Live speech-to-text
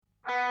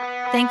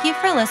Thank you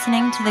for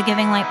listening to the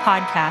Giving Light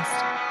podcast.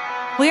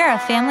 We are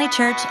a family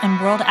church and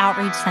world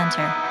outreach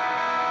center.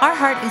 Our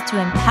heart is to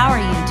empower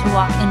you to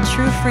walk in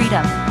true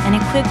freedom and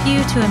equip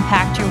you to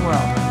impact your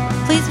world.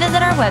 Please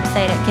visit our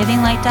website at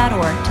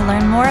givinglight.org to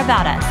learn more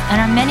about us and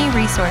our many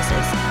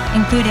resources,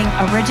 including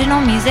original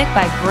music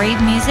by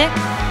Brave Music,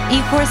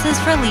 e-courses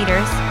for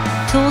leaders,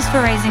 tools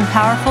for raising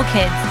powerful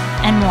kids,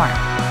 and more.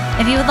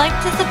 If you would like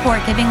to support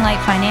Giving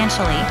Light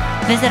financially,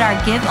 visit our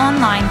Give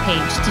Online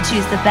page to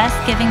choose the best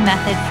giving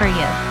method for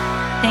you.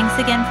 Thanks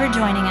again for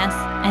joining us,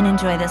 and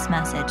enjoy this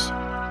message.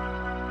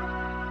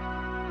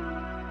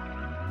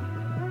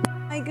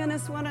 My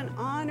goodness, what an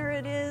honor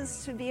it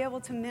is to be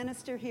able to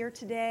minister here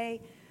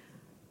today.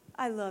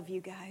 I love you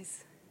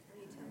guys.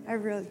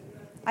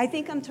 I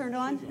think I'm turned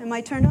on. Am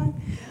I turned on?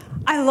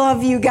 I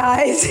love you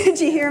guys. Did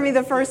you hear me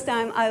the first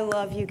time? I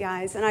love you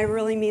guys, and I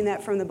really mean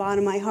that from the bottom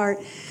of my heart.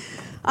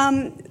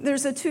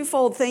 There's a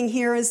twofold thing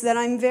here, is that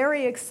I'm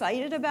very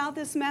excited about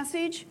this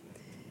message,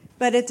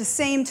 but at the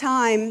same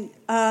time,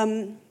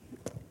 and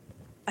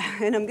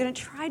I'm going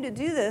to try to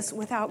do this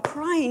without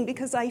crying,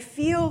 because I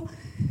feel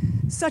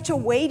such a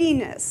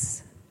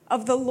weightiness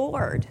of the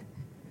Lord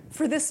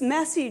for this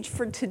message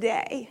for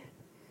today,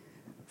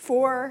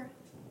 for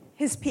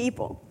His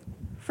people,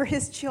 for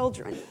His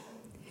children.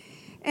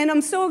 And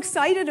I'm so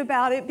excited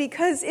about it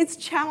because it's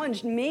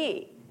challenged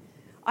me.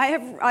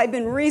 I've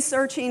been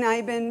researching,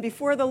 I've been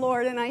before the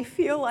Lord, and I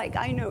feel like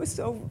I know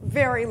so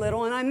very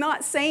little. And I'm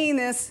not saying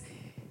this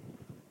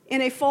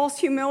in a false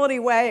humility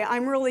way.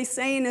 I'm really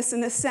saying this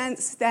in the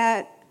sense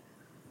that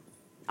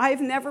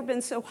I've never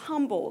been so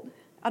humbled.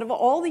 Out of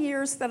all the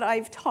years that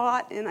I've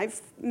taught and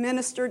I've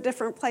ministered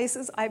different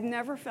places, I've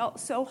never felt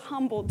so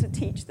humbled to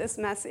teach this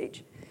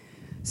message.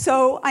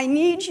 So I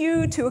need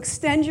you to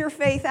extend your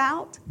faith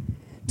out,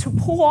 to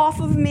pull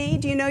off of me.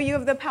 Do you know you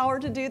have the power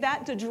to do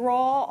that? To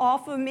draw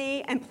off of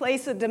me and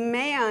place a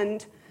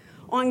demand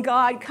on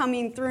God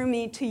coming through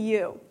me to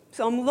you.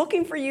 So I'm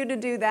looking for you to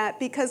do that,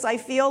 because I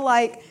feel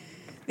like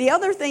the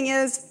other thing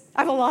is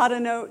I have a lot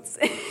of notes.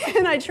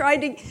 And I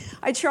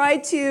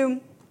tried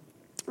to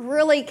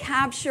really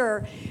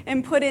capture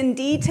and put in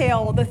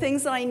detail the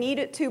things that I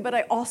needed to, but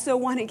I also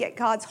want to get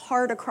God's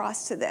heart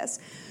across to this.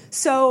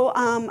 So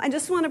I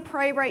just want to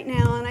pray right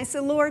now. And I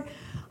said, Lord,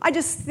 I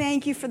just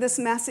thank you for this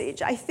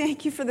message. I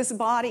thank you for this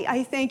body.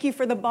 I thank you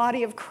for the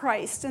body of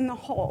Christ in the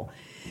whole.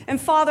 And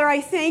Father,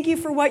 I thank you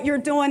for what you're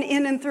doing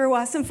in and through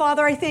us. And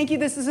Father, I thank you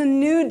this is a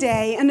new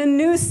day and a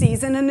new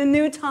season and a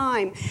new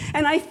time.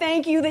 And I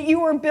thank you that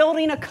you are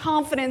building a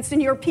confidence in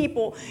your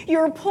people.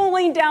 You're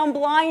pulling down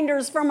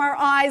blinders from our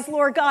eyes,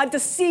 Lord God, to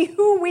see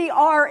who we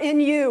are in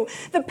you,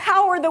 the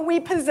power that we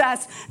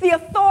possess, the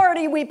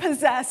authority we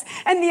possess,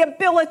 and the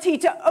ability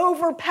to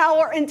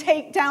overpower and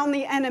take down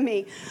the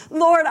enemy.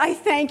 Lord, I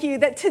thank you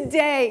that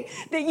today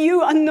that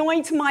you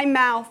anoint my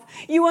mouth,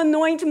 you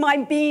anoint my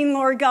being,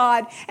 Lord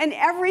God, and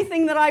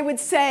everything that I would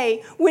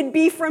say would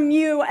be from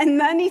you,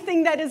 and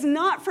anything that is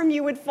not from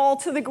you would fall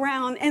to the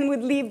ground and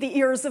would leave the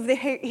ears of the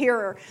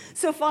hearer.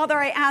 So, Father,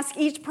 I ask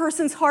each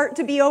person's heart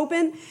to be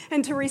open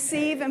and to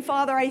receive. And,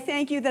 Father, I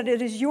thank you that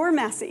it is your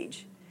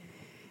message.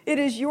 It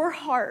is your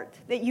heart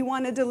that you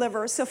want to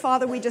deliver. So,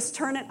 Father, we just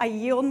turn it. I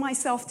yield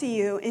myself to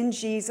you in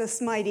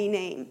Jesus' mighty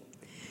name.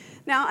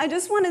 Now, I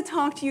just want to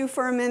talk to you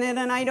for a minute,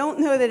 and I don't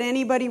know that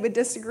anybody would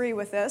disagree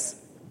with this,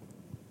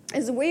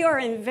 is we are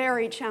in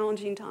very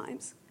challenging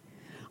times.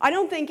 I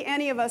don't think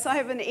any of us, I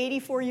have an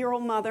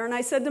 84-year-old mother, and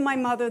I said to my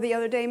mother the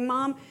other day,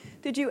 Mom,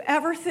 did you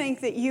ever think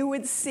that you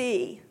would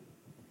see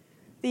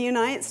the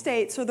United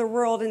States or the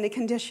world in the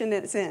condition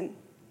it's in?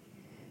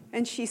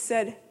 And she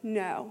said,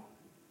 no.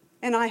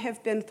 And I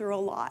have been through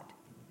a lot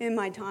in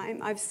my time.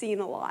 I've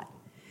seen a lot.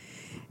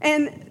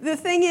 And the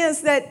thing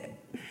is that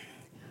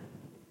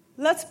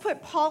let's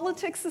put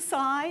politics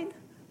aside.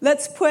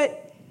 Let's put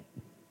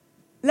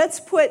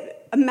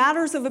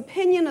matters of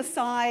opinion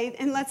aside,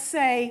 and let's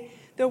say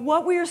that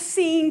what we're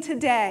seeing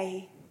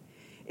today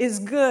is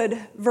good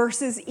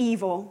versus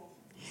evil.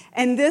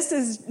 And this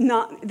is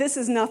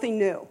nothing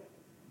new.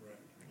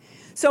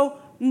 So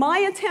my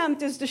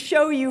attempt is to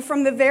show you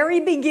from the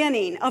very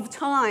beginning of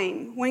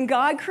time, when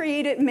God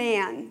created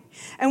man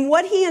and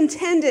what he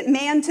intended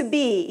man to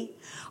be.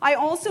 I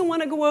also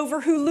want to go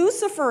over who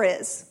Lucifer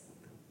is.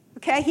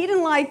 Okay, he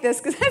didn't like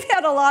this because I've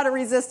had a lot of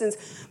resistance.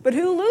 But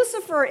who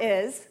Lucifer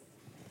is,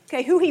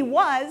 okay, who he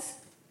was,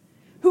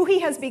 who he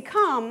has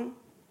become,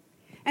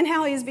 and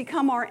how he has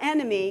become our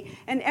enemy.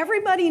 And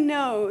everybody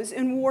knows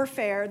in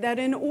warfare that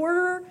in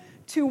order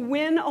to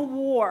win a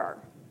war,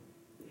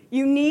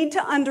 you need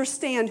to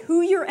understand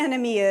who your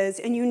enemy is,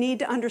 and you need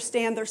to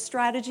understand their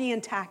strategy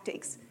and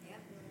tactics.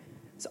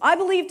 So I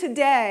believe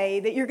today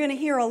that you're going to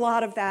hear a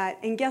lot of that.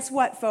 And guess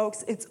what,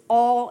 folks? It's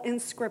all in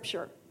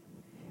Scripture.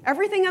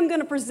 Everything I'm going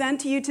to present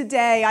to you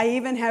today, I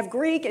even have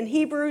Greek and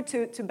Hebrew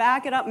to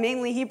back it up,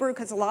 mainly Hebrew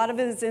because a lot of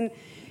it is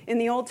in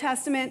the Old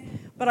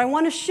Testament. But I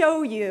want to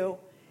show you.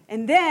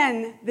 And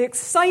then the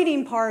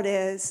exciting part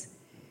is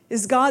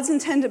God's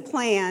intended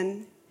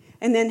plan,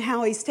 and then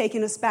how he's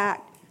taken us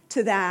back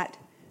to that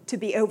to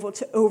be able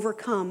to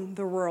overcome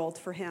the world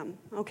for him,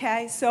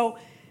 okay? So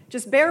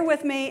just bear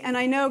with me, and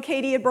I know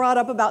Katie had brought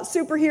up about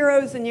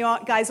superheroes, and you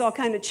guys all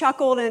kind of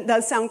chuckled, and it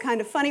does sound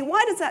kind of funny.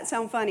 Why does that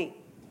sound funny?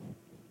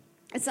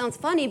 It sounds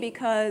funny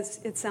because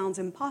it sounds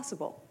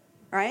impossible,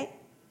 right?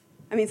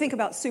 I mean, think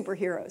about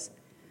superheroes.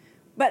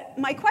 But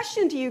my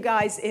question to you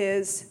guys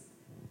is,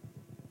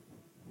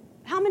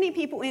 how many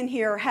people in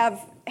here have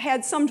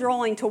had some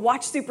drawing to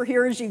watch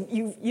superheroes?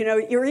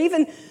 You're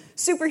even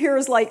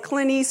superheroes like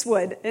Clint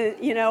Eastwood,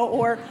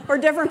 or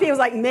different people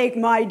like Make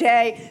My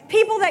Day.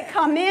 People that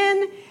come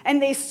in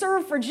and they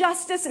serve for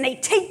justice and they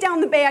take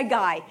down the bad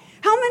guy.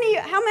 How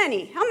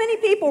many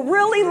people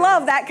really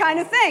love that kind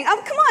of thing?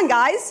 Oh, come on,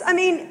 guys. I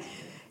mean,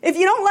 if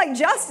you don't like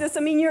justice,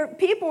 your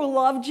people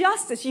love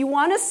justice. You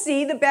want to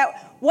see the bad.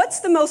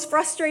 What's the most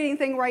frustrating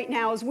thing right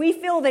now is we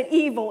feel that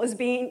evil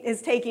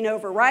is taking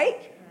over, right?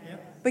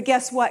 Yep. But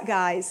guess what,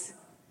 guys?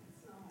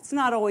 It's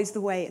not always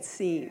the way it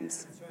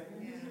seems.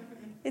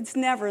 It's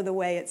never the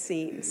way it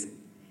seems.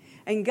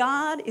 And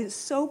God is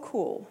so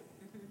cool.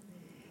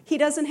 He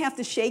doesn't have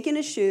to shake in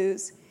his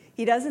shoes.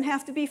 He doesn't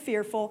have to be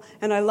fearful.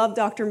 And I love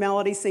Dr.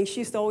 Melody's thing.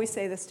 She used to always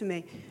say this to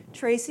me.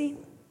 Tracy,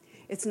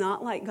 it's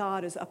not like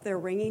God is up there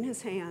wringing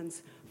his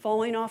hands,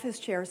 falling off his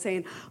chair,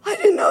 saying, I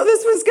didn't know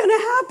this was going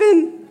to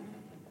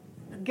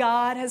happen.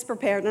 God has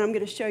prepared, and I'm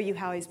going to show you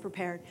how he's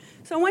prepared.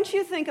 So I want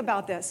you to think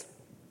about this.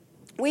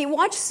 We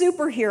watch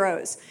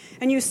superheroes,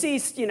 and you see,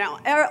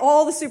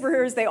 all the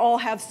superheroes, they all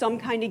have some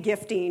kind of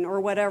gifting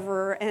or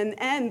whatever.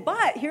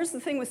 But here's the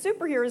thing with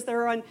superheroes,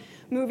 they're on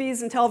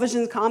movies and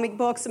television, comic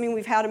books.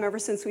 We've had them ever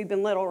since we've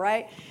been little,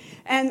 right?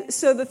 And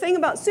so the thing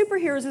about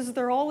superheroes is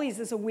there always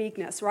is a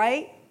weakness,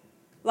 right?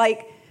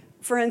 Like,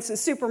 for instance,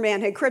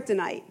 Superman had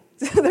kryptonite.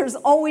 So there's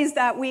always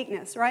that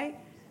weakness, right?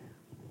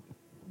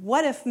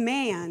 What if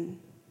man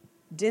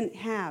didn't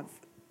have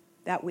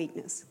that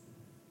weakness?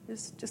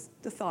 Just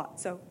the thought.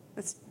 So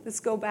let's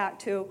go back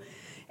to,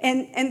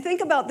 and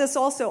think about this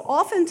also.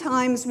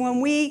 Oftentimes when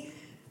we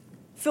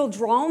feel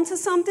drawn to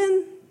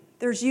something,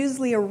 there's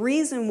usually a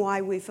reason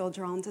why we feel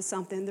drawn to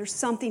something. There's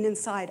something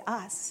inside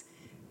us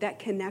that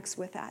connects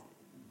with that.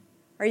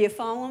 Are you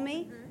following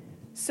me? Mm-hmm.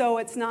 So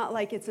it's not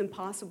like it's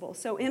impossible.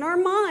 So in our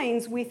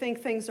minds, we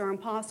think things are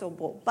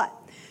impossible.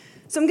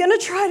 So I'm going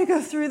to try to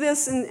go through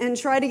this and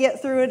try to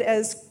get through it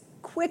as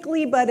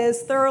quickly but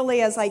as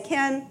thoroughly as I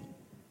can.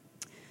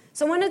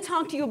 So I want to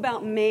talk to you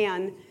about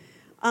man,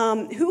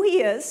 who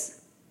he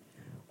is,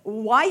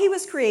 why he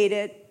was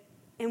created,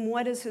 and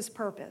what is his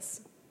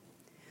purpose.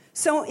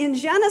 So in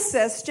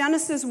Genesis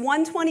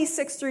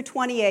 1:26 through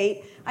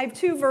 28, I have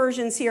two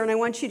versions here, and I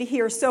want you to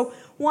hear. So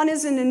one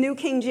is in the New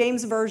King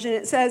James Version.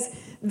 It says,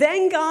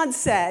 then God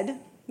said,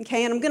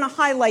 okay, and I'm going to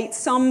highlight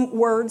some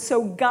words.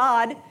 So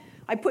God,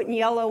 I put in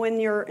yellow in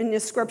your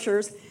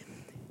scriptures.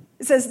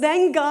 It says,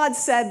 then God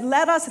said,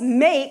 let us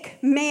make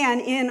man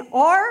in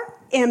our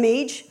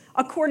image,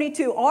 according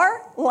to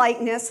our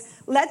likeness.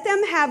 Let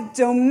them have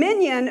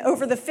dominion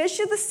over the fish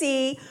of the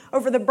sea,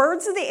 over the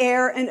birds of the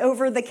air, and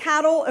over the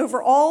cattle,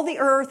 over all the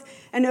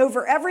earth, and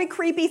over every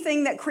creepy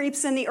thing that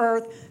creeps in the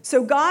earth.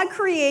 So God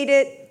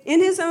created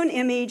in his own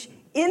image.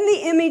 In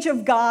the image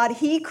of God,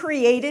 he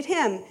created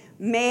him.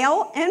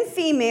 Male and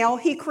female,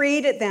 he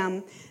created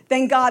them.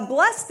 Then God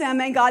blessed them,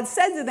 and God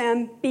said to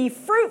them, be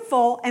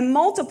fruitful and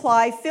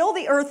multiply, fill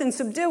the earth and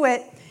subdue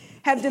it.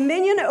 Have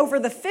dominion over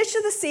the fish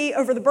of the sea,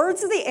 over the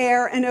birds of the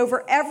air, and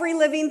over every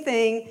living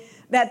thing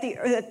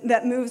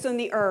that moves on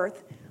the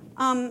earth.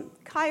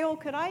 Kyle,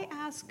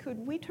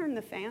 could we turn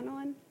the fan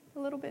on a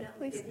little bit,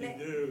 please? If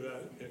you do,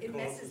 it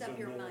messes up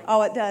your mind.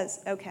 Oh, it does?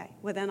 Okay.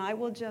 Well, then I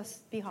will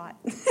just be hot.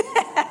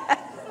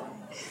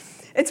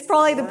 It's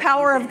probably the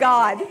power of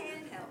God.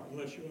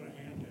 Unless you want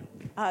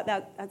a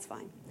handheld. That's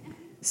fine.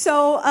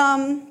 So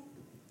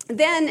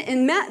then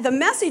in the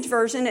Message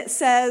version, it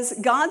says,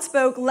 God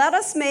spoke, let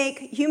us make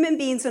human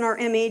beings in our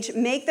image,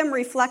 make them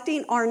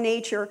reflecting our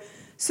nature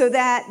so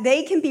that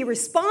they can be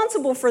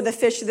responsible for the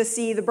fish of the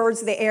sea, the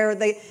birds of the air,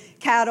 the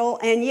cattle,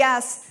 and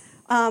yes,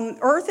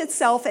 earth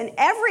itself and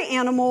every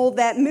animal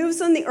that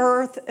moves on the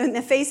earth, on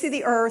the face of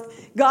the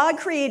earth. God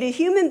created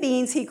human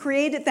beings. He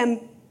created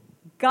them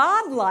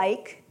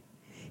godlike.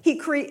 He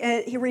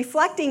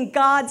reflecting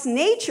God's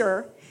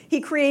nature. He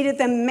created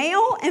them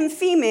male and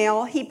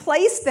female. He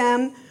placed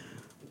them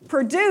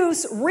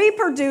produce,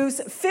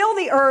 reproduce, fill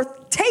the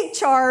earth, take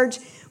charge,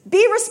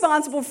 be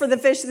responsible for the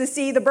fish of the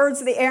sea, the birds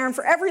of the air, and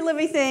for every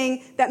living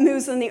thing that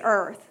moves on the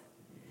earth.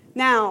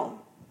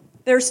 Now,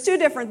 there's two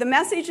different, the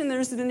Message and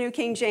there's the New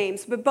King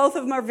James, but both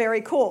of them are very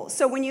cool.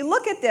 So when you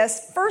look at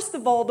this, first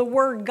of all, the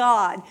word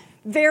God,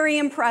 very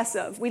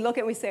impressive.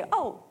 We say,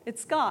 oh,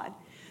 it's God.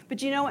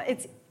 But you know what?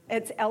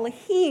 It's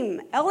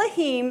Elohim.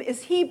 Elohim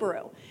is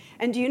Hebrew.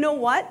 And do you know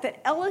what? That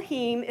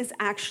Elohim is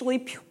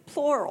actually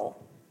plural.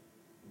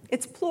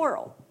 It's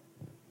plural.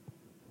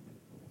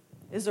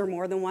 Is there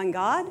more than one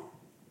God?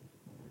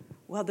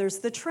 Well, there's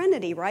the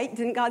Trinity, right?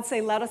 Didn't God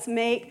say, let us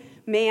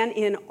make man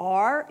in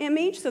our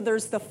image? So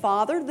there's the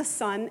Father, the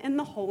Son, and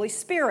the Holy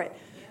Spirit.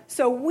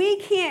 So we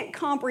can't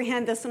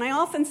comprehend this, and I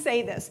often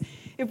say this.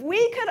 If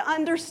we could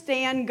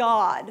understand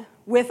God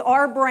with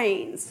our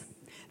brains,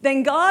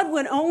 then God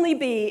would only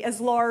be as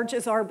large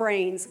as our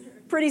brains.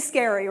 Pretty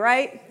scary,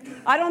 right?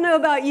 I don't know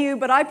about you,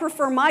 but I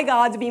prefer my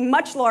God to be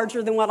much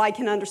larger than what I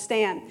can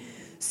understand.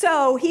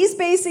 So he's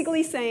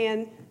basically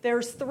saying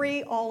there's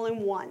three all in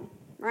one,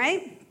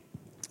 right?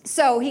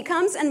 So he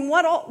comes, and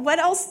what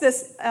else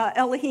this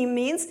Elohim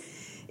means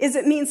is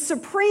it means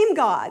supreme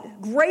God,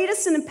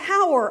 greatest in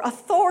power,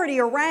 authority,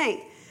 or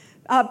rank,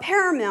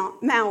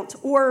 paramount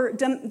or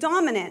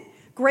dominant,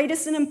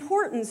 greatest in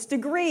importance,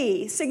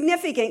 degree,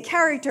 significant,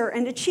 character,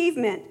 and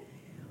achievement,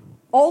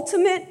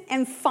 ultimate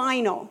and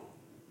final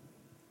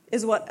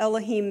is what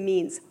Elohim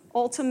means.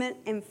 Ultimate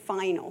and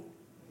final.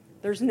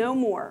 There's no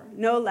more,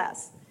 no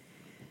less.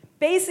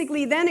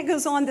 Basically, then it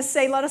goes on to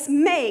say, let us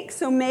make.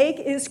 So make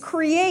is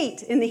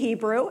create in the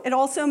Hebrew. It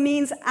also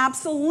means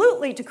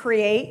absolutely to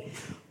create,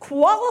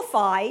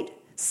 qualified,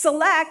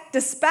 select,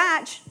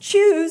 dispatch,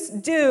 choose,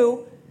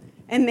 do,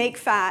 and make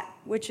fat,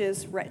 which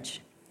is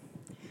rich.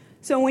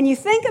 So when you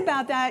think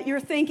about that, you're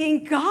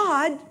thinking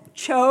God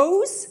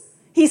chose,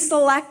 he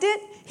selected,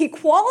 he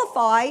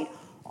qualified,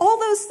 all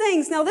those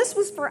things. Now, this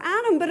was for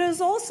Adam, but it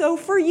was also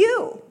for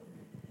you.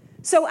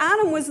 So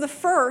Adam was the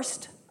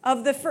first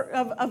of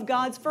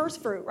God's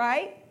first fruit,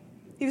 right?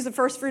 He was the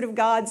first fruit of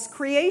God's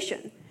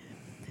creation.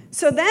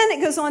 So then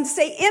it goes on to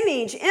say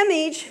image.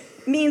 Image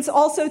means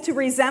also to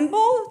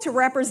resemble, to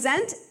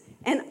represent,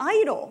 and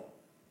idol.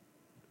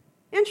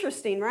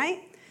 Interesting,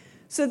 right?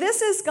 So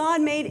this is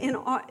God made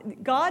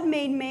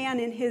man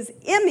in his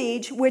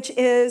image, which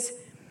is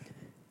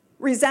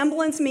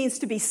resemblance means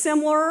to be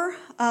similar,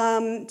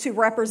 to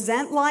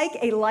represent like,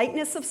 a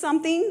likeness of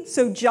something,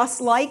 so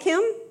just like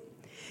him.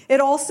 It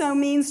also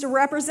means to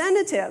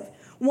representative,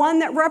 one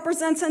that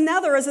represents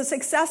another as a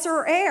successor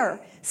or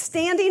heir,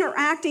 standing or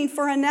acting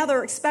for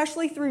another,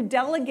 especially through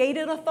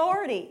delegated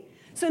authority.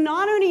 So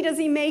not only does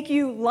he make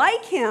you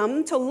like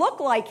him, to look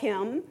like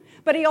him,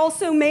 but he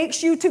also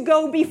makes you to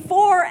go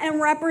before and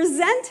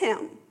represent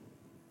him.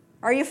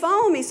 Are you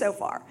following me so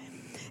far?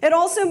 It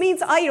also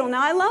means idol.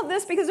 Now, I love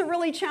this because it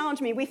really challenged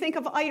me. We think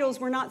of idols,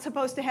 we're not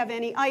supposed to have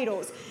any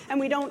idols, and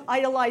we don't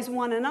idolize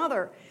one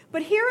another.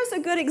 But here is a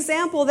good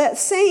example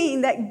that's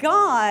saying that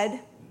God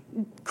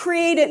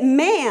created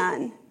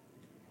man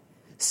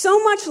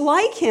so much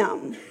like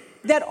him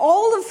that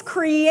all of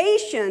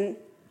creation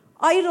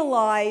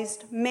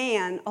idolized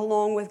man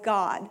along with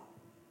God.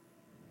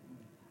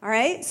 All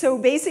right? So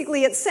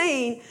basically it's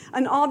saying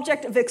an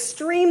object of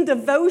extreme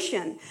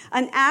devotion,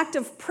 an act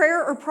of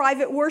prayer or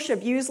private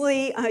worship,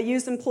 usually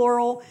used in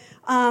plural.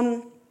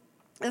 And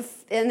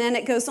then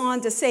it goes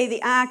on to say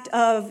the act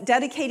of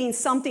dedicating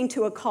something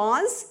to a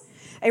cause,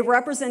 a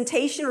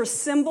representation or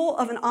symbol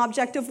of an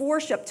object of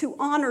worship, to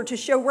honor, to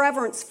show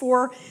reverence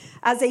for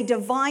as a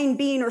divine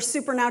being or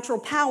supernatural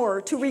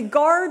power, to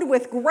regard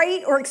with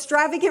great or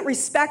extravagant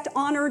respect,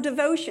 honor, or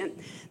devotion.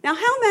 Now,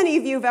 how many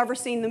of you have ever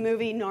seen the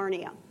movie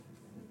Narnia?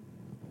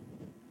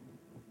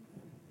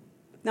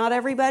 Not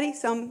everybody?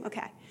 Some?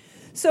 Okay.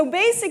 So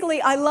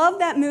basically, I love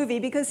that movie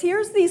because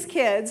here's these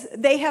kids.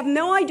 They have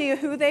no idea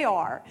who they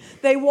are.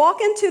 They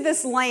walk into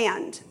this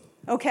land,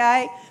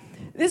 okay?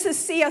 This is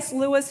C.S.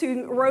 Lewis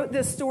who wrote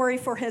this story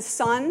for his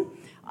son,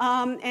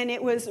 and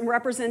it was a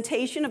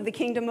representation of the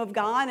kingdom of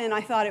God, and I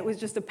thought it was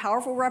just a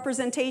powerful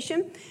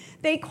representation.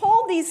 They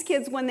called these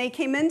kids, when they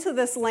came into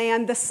this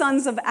land, the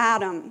sons of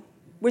Adam,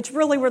 which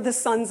really were the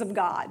sons of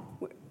God,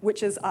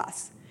 which is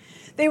us.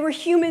 They were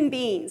human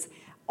beings.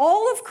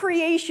 All of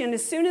creation,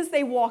 as soon as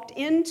they walked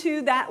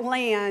into that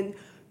land,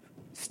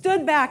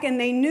 stood back and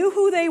they knew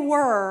who they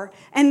were,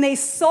 and they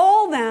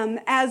saw them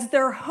as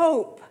their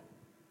hope.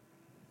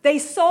 They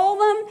saw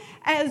them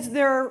as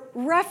their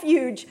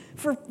refuge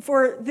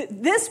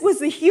this was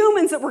the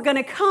humans that were going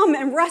to come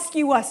and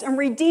rescue us and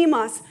redeem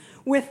us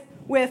with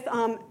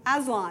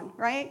Aslan,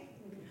 right?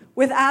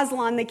 With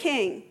Aslan the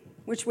king,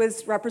 which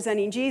was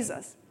representing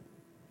Jesus.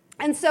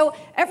 And so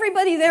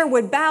everybody there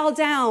would bow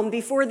down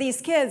before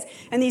these kids,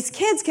 and these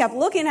kids kept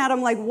looking at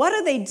them like, what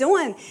are they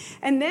doing?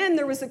 And then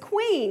there was a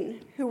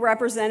queen who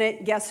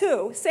represented, guess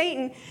who?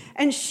 Satan.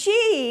 And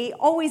she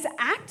always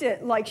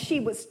acted like she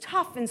was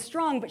tough and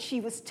strong, but she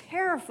was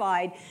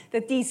terrified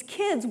that these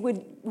kids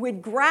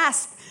would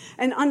grasp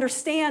and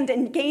understand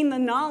and gain the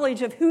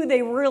knowledge of who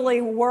they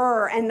really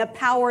were and the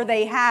power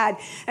they had.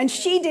 And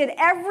she did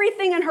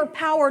everything in her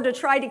power to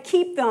try to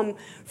keep them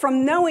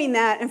from knowing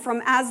that and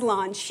from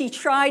Aslan. She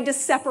tried to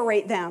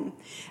separate them.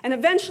 And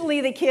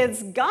eventually the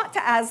kids got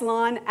to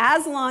Aslan.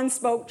 Aslan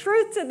spoke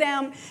truth to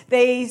them.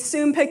 They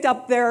soon picked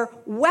up their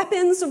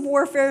weapons of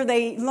warfare.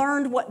 They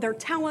learned what their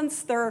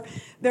talents, their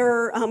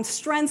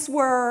strengths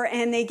were,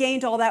 and they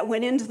gained all that,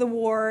 went into the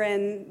war,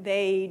 and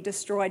they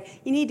destroyed.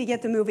 You need to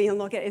get the movie and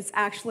look at it. It's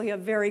actually a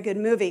very good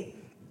movie.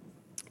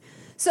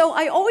 So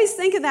I always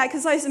think of that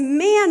because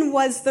man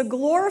was the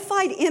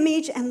glorified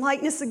image and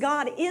likeness of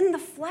God in the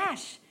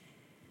flesh.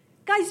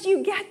 Guys,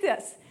 you get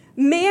this.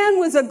 Man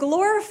was a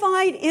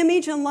glorified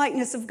image and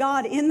likeness of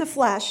God in the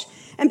flesh.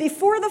 And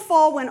before the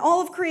fall, when all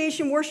of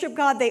creation worshiped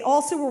God, they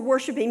also were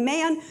worshiping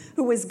man,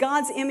 who was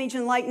God's image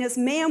and likeness.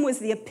 Man was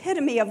the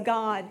epitome of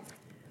God.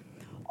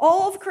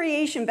 All of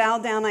creation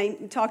bowed down. I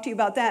talked to you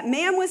about that.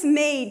 Man was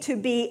made to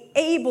be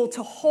able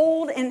to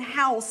hold in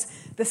house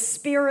the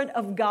Spirit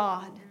of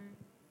God.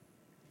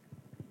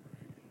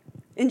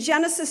 In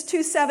Genesis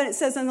 2:7, it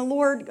says, "And the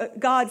Lord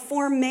God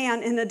formed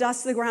man in the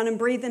dust of the ground and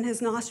breathed in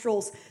his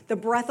nostrils the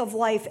breath of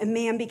life, and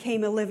man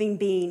became a living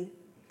being."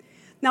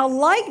 Now,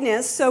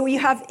 likeness, so you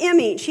have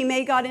image. He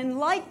made God in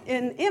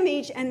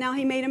image, and now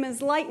he made him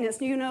as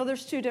likeness. You know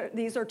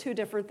these are two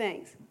different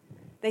things.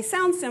 They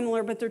sound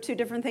similar, but they're two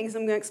different things.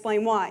 I'm going to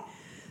explain why.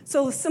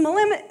 So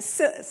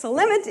similitudes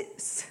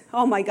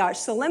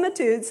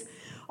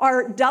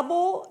are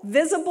double,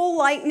 visible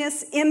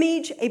likeness,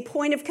 image, a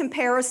point of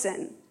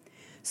comparison.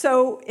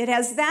 So it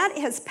has that.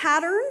 It has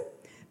pattern.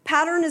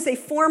 Pattern is a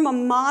form of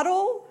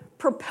model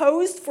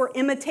proposed for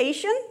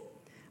imitation.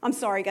 I'm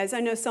sorry, guys.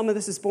 I know some of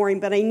this is boring,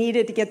 but I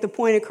needed to get the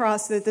point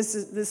across that this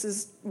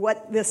is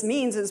what this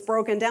means. It's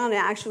broken down. It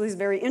actually is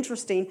very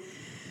interesting.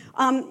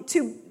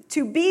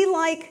 To be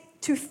like,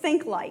 to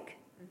think like.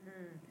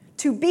 Mm-hmm.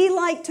 To be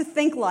like, to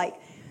think like.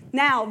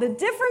 Now, the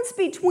difference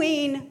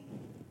between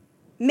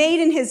made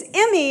in his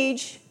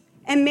image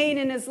and made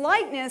in his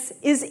likeness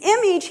is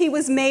image. He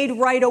was made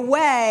right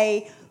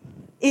away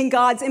in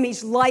God's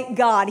image, like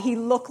God. He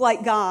looked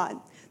like God.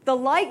 The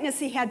likeness,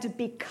 he had to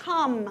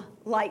become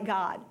like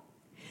God.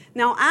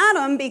 Now,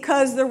 Adam,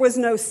 because there was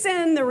no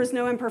sin, there was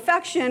no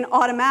imperfection,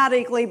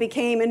 automatically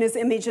became in his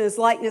image and his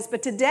likeness.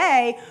 But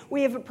today,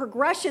 we have a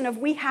progression of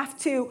we have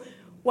to,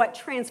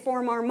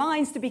 transform our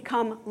minds to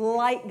become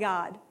like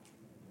God.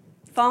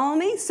 Follow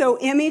me? So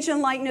image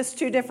and likeness,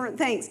 two different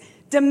things.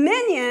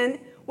 Dominion,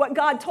 what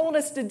God told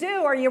us to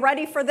do, are you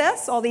ready for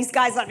this? All these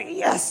guys are like,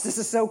 yes, this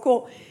is so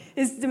cool.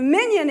 His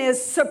dominion is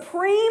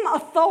supreme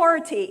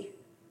authority.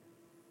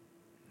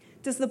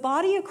 Does the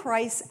body of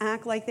Christ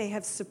act like they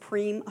have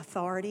supreme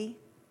authority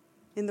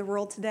in the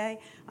world today?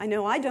 I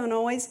know I don't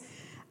always.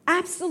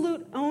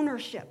 Absolute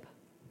ownership.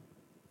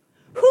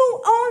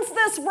 Who owns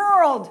this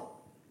world?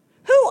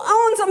 Who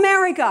owns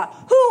America?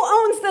 Who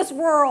owns this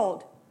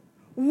world?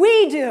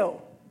 We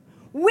do.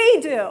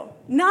 We do.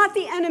 Not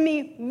the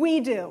enemy,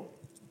 we do.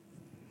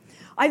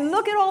 I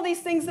look at all these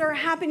things that are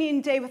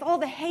happening today with all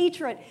the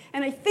hatred,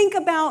 and I think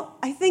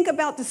about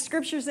the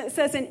scriptures that it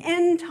says in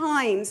end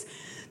times,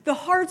 the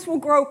hearts will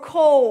grow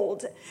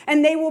cold,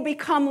 and they will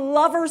become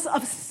lovers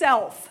of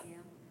self.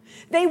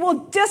 They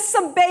will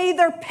disobey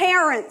their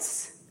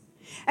parents,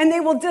 and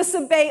they will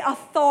disobey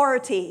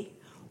authority.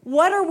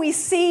 What are we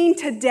seeing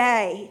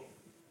today?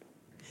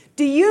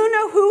 Do you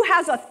know who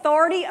has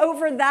authority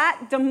over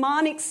that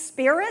demonic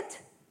spirit?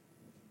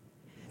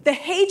 The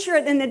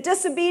hatred and the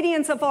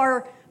disobedience of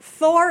our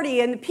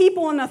authority and the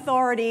people in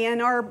authority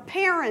and our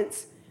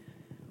parents.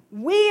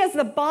 We as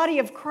the body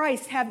of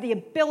Christ have the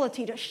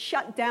ability to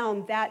shut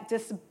down that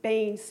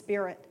disobeying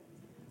spirit.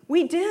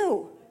 We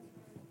do.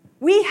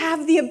 We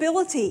have the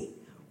ability.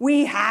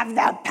 We have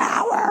the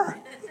power.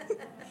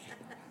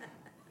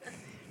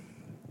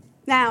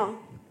 Now,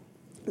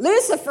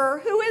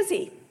 Lucifer, who is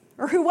he?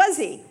 Or who was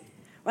he?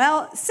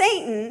 Well,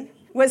 Satan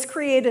was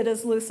created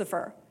as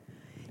Lucifer.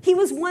 He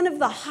was one of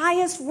the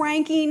highest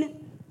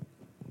ranking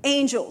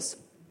angels.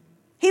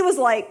 He was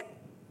like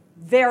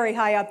very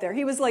high up there.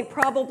 He was like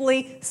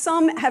probably,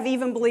 some have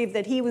even believed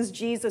that he was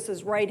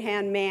Jesus'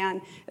 right-hand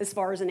man as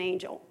far as an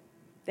angel,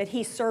 that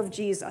he served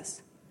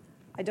Jesus.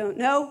 I don't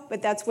know,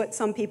 but that's what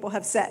some people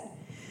have said.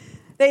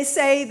 They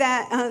say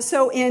that,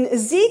 so in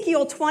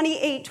Ezekiel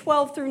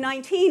 28:12 through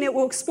 19, it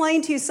will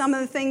explain to you some of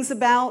the things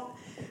about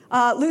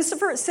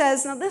Lucifer. It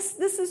says, now this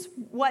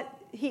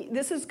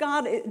is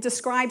God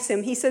describes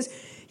him. He says,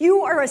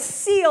 you are a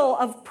seal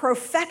of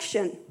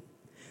perfection,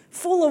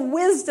 full of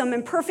wisdom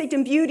and perfect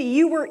in beauty.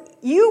 You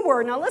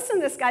were, now listen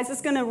to this, guys,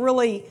 it's going to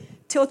really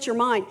tilt your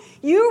mind.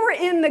 You were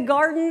in the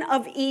Garden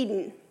of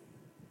Eden.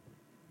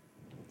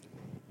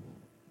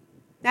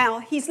 Now,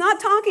 he's not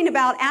talking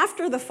about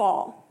after the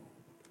fall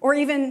or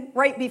even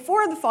right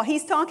before the fall.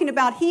 He's talking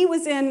about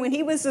when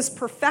he was this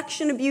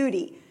perfection of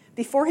beauty,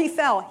 before he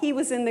fell, he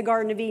was in the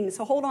Garden of Eden.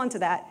 So hold on to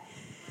that.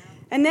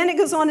 And then it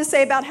goes on to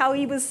say about how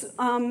he was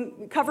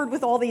covered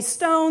with all these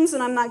stones,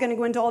 and I'm not going to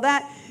go into all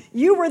that.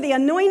 You were the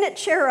anointed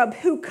cherub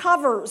who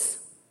covers.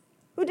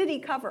 Who did he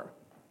cover?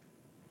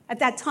 At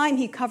that time,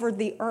 he covered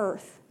the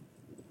earth.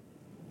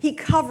 He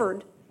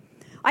covered.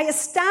 I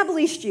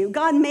established you.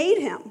 God made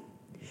him.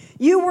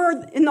 You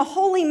were in the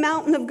holy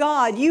mountain of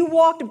God. You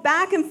walked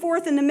back and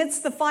forth in the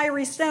midst of the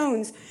fiery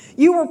stones.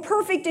 You were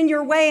perfect in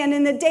your way, and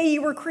in the day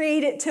you were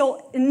created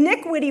till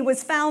iniquity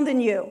was found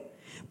in you.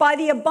 By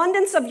the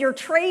abundance of your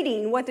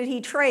trading, what did he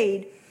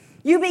trade?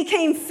 You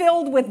became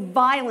filled with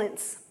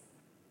violence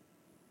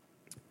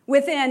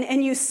within,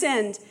 and you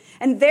sinned.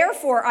 And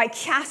therefore I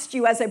cast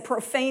you as a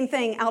profane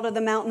thing out of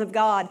the mountain of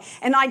God,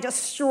 and I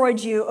destroyed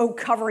you, O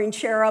covering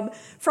cherub.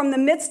 From the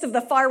midst of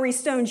the fiery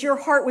stones, your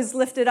heart was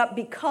lifted up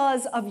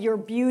because of your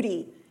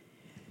beauty.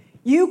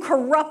 You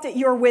corrupted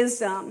your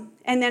wisdom.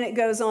 And then it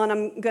goes on.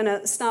 I'm going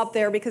to stop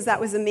there because that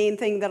was the main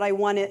thing that I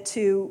wanted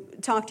to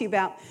talk to you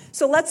about.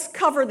 So let's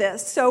cover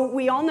this. So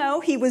we all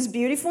know he was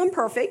beautiful and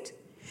perfect.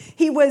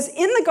 He was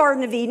in the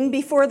Garden of Eden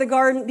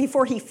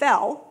before he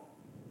fell.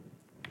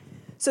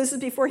 So this is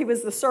before he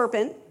was the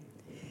serpent.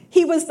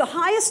 He was the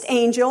highest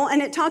angel,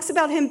 and it talks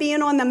about him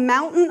being on the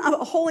mountain,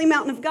 a holy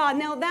mountain of God.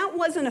 Now, that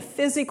wasn't a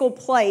physical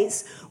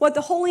place. What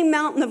the holy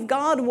mountain of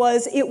God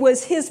was, he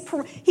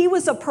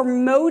was a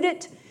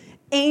promoted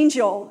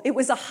angel. It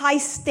was a high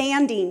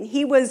standing.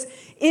 He was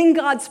in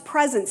God's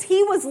presence.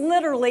 He was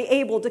literally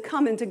able to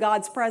come into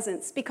God's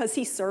presence because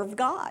he served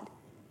God.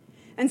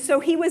 And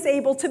so he was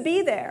able to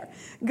be there.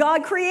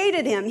 God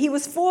created him. He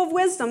was full of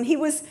wisdom.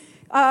 His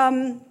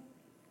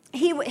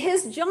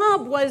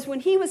job was, when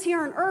he was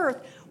here on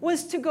earth,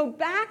 was to go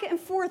back and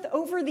forth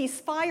over these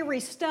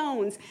fiery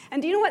stones.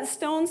 And do you know what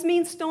stones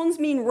mean? Stones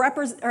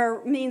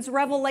means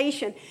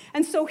revelation.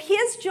 And so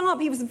his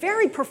job, he was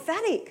very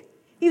prophetic.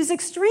 He was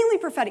extremely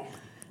prophetic.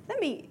 Let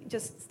me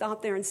just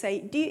stop there and say,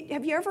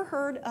 have you ever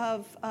heard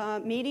of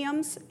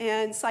mediums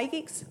and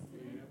psychics?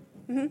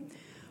 Mm-hmm.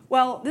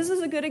 Well, this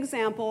is a good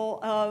example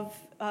of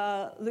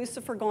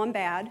Lucifer gone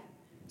bad.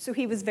 So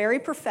he was very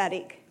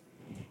prophetic.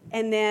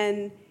 And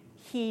then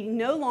he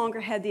no longer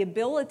had the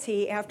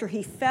ability, after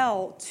he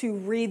fell, to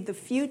read the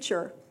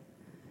future,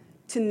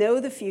 to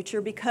know the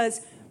future,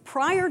 because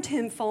prior to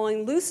him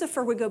falling,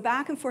 Lucifer would go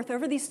back and forth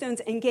over these stones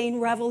and gain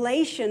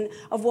revelation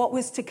of what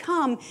was to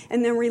come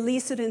and then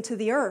release it into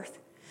the earth.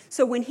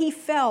 So when he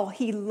fell,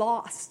 he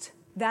lost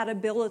that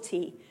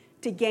ability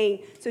to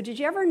gain. So did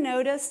you ever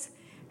notice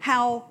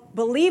how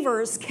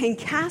believers can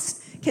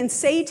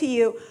say to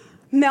you,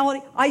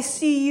 Melody, I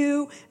see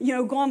you,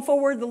 going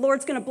forward. The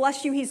Lord's going to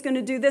bless you. He's going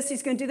to do this.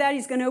 He's going to do that.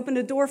 He's going to open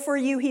a door for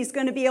you. He's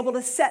going to be able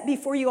to set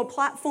before you a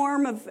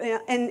platform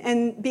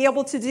and be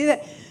able to do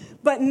that.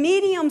 But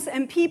mediums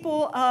and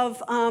people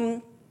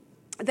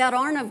that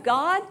aren't of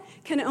God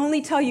can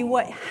only tell you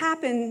what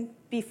happened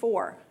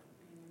before.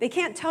 They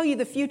can't tell you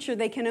the future.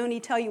 They can only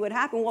tell you what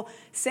happened. Well,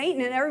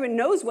 Satan and everyone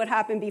knows what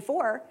happened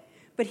before,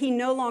 but he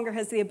no longer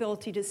has the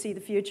ability to see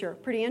the future.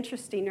 Pretty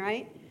interesting,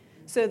 right?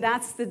 So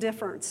that's the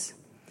difference.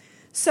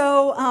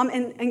 So,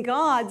 and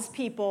God's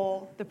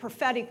people, the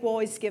prophetic, will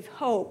always give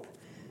hope.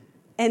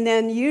 And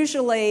then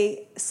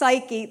usually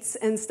psychics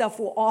and stuff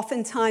will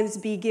oftentimes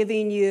be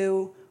giving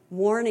you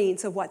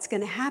warnings of what's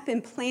going to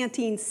happen,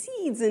 planting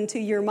seeds into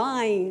your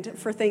mind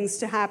for things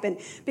to happen.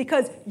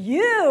 Because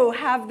you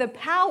have the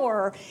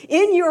power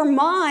in your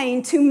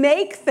mind to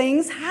make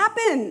things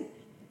happen.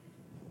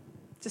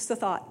 Just a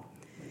thought.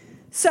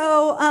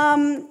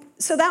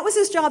 So that was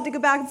his job, to go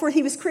back and forth.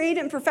 He was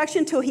created in perfection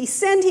until he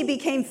sinned. He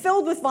became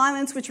filled with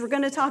violence, which we're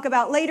going to talk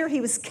about later.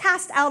 He was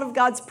cast out of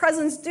God's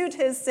presence due to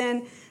his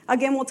sin.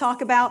 Again, we'll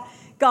talk about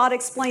God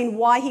explained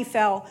why he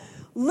fell.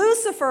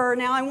 Lucifer,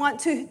 now I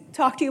want to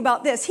talk to you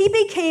about this. He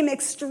became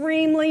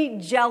extremely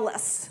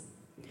jealous.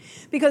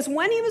 Because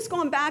when he was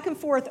going back and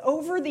forth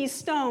over these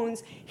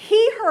stones,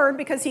 he heard,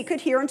 because he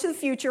could hear into the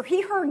future,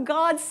 he heard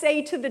God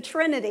say to the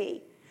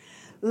Trinity,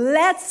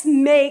 let's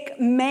make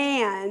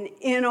man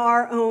in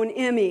our own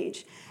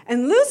image.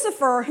 And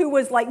Lucifer, who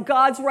was like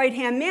God's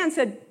right-hand man,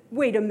 said,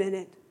 wait a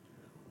minute.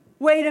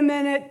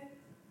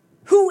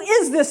 Who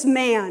is this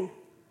man?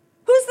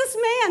 Who's this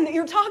man that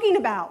you're talking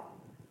about?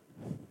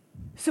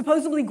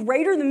 Supposedly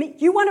greater than me?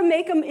 You want to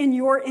make him in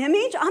your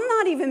image? I'm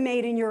not even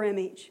made in your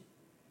image.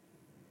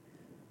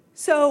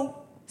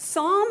 So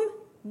Psalm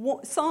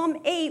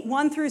 8,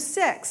 1 through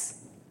 6,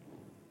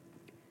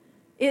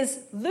 is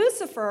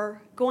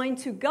Lucifer going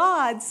to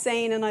God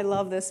saying, and I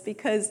love this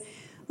because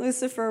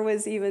Lucifer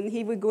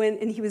he would go in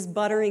and he was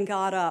buttering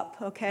God up,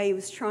 okay? He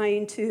was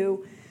trying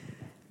to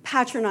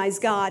patronize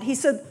God. He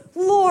said,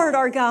 Lord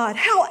our God,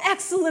 how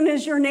excellent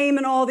is your name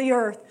in all the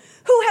earth.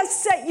 Who has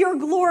set your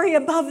glory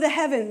above the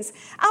heavens?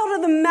 Out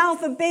of the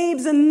mouth of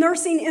babes and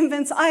nursing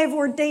infants, I have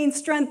ordained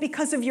strength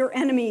because of your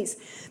enemies,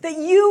 that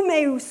you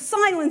may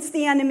silence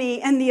the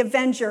enemy and the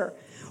avenger.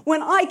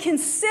 When I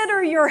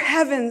consider your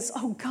heavens,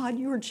 oh God,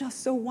 you are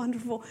just so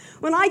wonderful.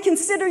 When I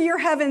consider your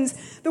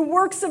heavens, the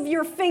works of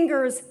your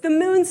fingers, the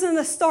moons and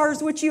the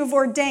stars which you have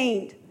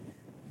ordained.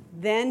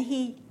 Then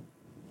he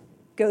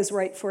goes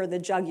right for the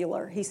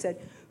jugular. He said,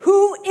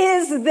 who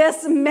is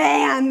this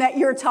man that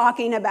you're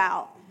talking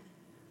about?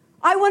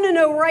 I want to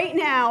know right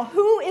now,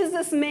 who is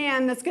this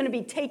man that's going to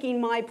be taking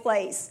my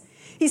place?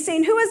 He's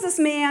saying, who is this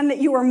man that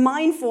you are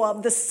mindful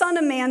of, the Son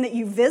of Man, that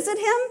you visit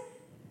him?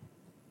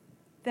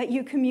 That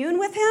you commune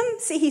with him?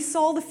 See, he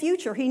saw the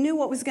future. He knew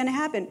what was going to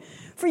happen.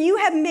 For you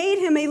have made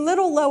him a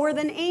little lower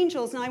than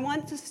angels. And I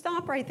want to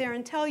stop right there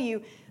and tell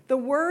you, the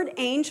word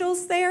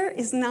angels there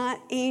is not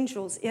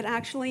angels. It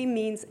actually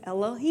means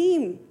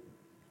Elohim.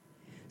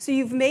 So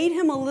you've made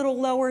him a little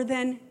lower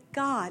than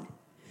God.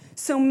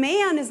 So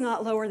man is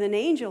not lower than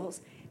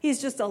angels.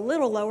 He's just a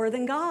little lower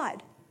than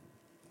God.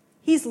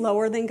 He's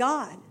lower than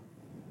God.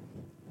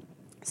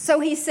 So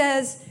he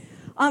says,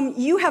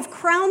 you have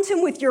crowned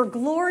him with your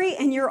glory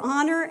and your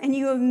honor, and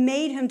you have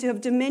made him to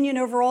have dominion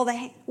over all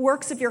the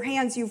works of your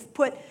hands. You've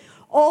put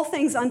all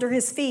things under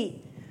his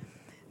feet.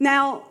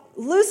 Now,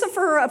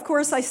 Lucifer, of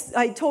course,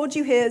 I told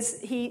you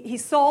he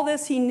saw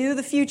this, he knew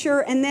the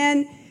future, and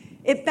then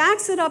it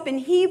backs it up in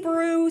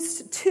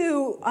Hebrews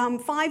 2,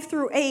 5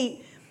 through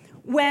 8,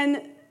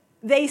 when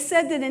they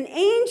said that an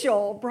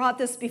angel brought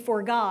this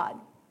before God.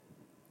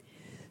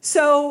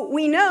 So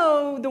we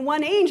know the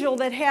one angel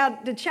that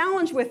had the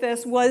challenge with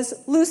this was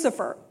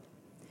Lucifer.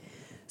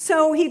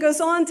 So he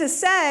goes on to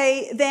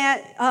say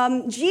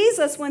that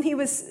Jesus, when he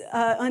was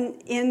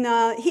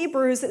in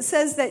Hebrews, it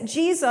says that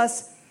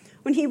Jesus,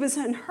 when he was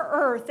on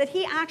earth, that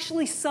he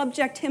actually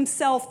subject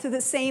himself to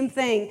the same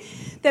thing.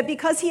 That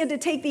because he had to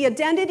take the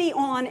identity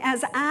on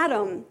as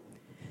Adam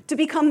to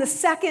become the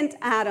second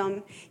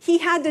Adam, he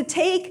had to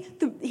take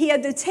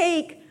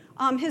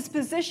his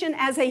position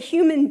as a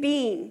human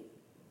being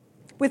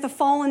with a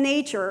fallen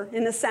nature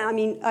in the sound.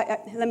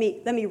 Let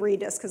me read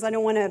this because I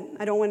don't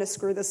want to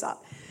screw this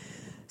up.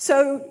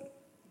 So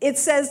it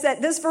says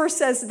that this verse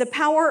says the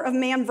power of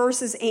man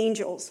versus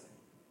angels.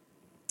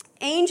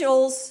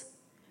 Angels,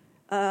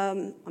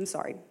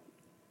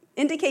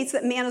 indicates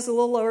that man is a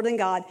little lower than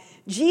God.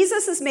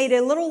 Jesus is made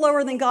a little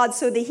lower than God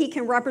so that he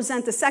can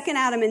represent the second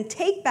Adam and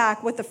take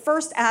back what the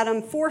first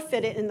Adam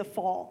forfeited in the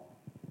fall.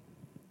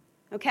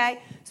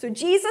 Okay? So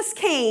Jesus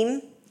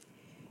came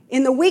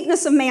in the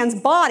weakness of man's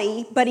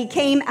body, but he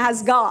came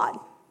as God.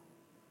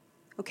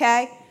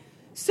 Okay?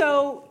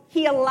 So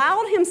he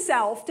allowed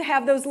himself to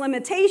have those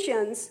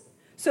limitations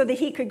so that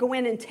he could go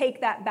in and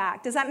take that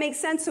back. Does that make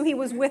sense? So he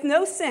was with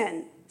no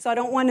sin. So I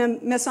don't want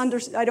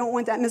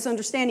that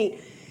misunderstanding.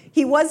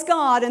 He was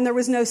God and there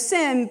was no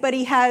sin, but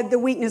he had the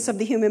weakness of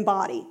the human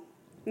body.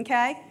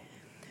 Okay?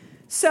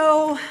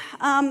 So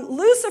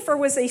Lucifer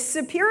was a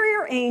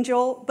superior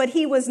angel, but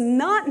he was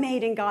not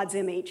made in God's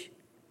image.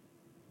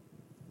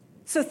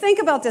 So think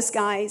about this,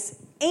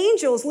 guys.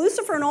 Angels,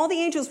 Lucifer and all the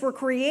angels were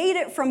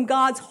created from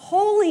God's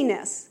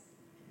holiness.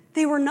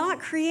 They were not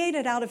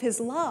created out of his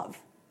love.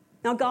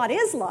 Now, God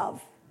is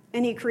love,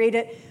 and he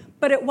created,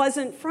 but it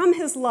wasn't from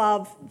his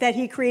love that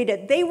he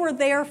created. They were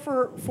there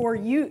for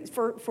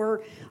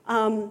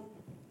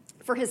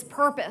his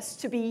purpose,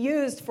 to be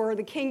used for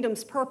the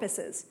kingdom's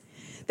purposes.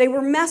 They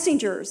were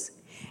messengers.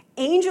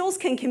 Angels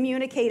can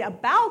communicate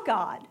about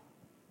God,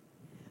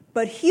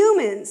 but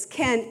humans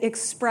can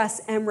express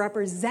and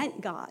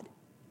represent God.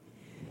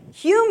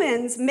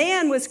 Humans,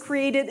 man was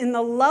created in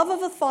the love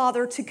of a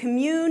father to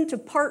commune, to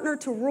partner,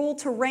 to rule,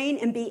 to reign,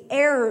 and be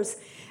heirs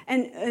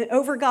and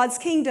over God's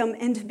kingdom,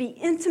 and to be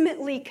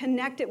intimately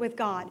connected with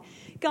God.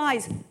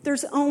 Guys,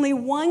 there's only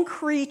one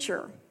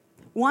creature,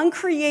 one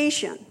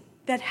creation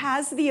that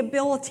has the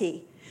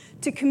ability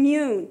to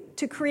commune,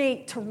 to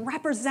create, to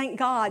represent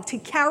God, to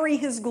carry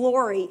his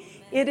glory. Amen.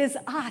 It is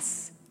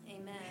us.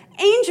 Amen.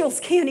 Angels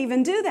can't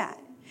even do that.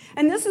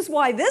 And this is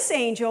why this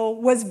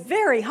angel was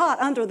very hot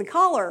under the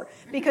collar,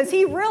 because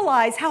he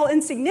realized how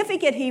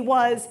insignificant he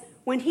was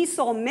when he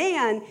saw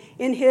man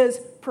in his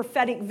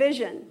prophetic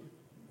vision.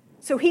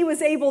 So he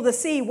was able to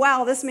see,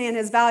 wow, this man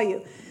has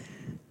value.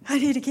 I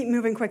need to keep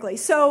moving quickly.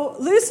 So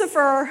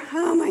Lucifer,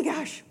 oh my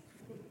gosh,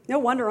 no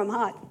wonder I'm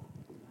hot.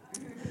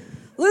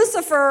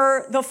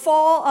 Lucifer, the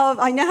fall of,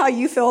 I know how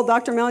you feel,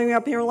 Dr. Melanie,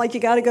 up here, like you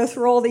got to go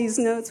through all these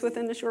notes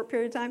within a short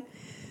period of time.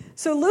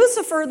 So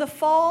Lucifer, the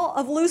fall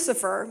of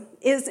Lucifer,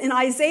 is in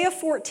Isaiah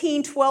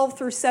 14, 12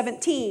 through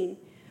 17.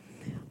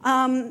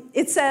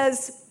 It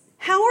says,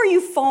 "How are you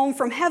fallen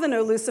from heaven,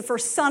 O Lucifer,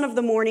 son of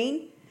the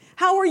morning?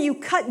 How are you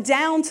cut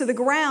down to the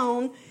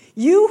ground,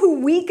 you who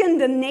weaken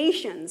the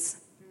nations?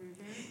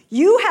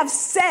 You have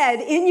said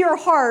in your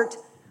heart,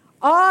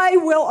 I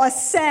will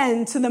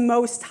ascend to the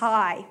Most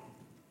High.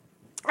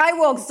 I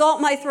will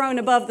exalt my throne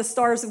above the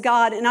stars of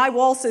God, and I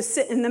will also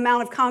sit in the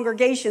mount of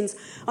congregations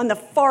on the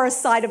farthest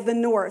side of the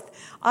north.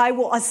 I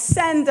will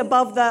ascend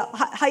above the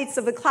heights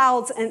of the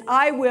clouds, and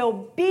I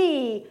will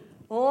be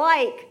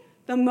like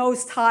the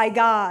Most High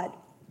God.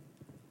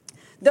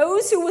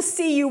 Those who will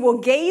see you will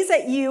gaze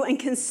at you and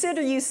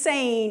consider you,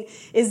 saying,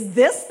 is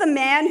this the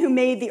man who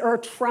made the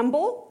earth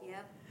tremble?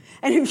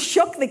 And who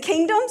shook the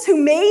kingdoms, who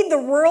made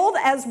the world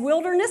as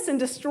wilderness and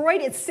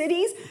destroyed its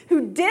cities,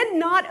 who did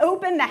not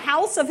open the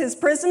house of his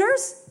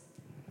prisoners?"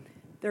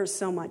 There's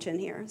so much in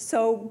here.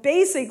 So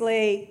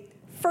basically,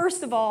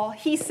 first of all,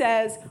 he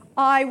says,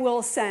 I will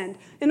ascend.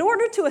 In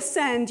order to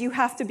ascend, you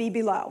have to be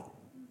below.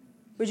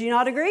 Would you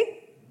not agree?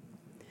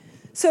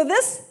 So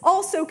this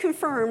also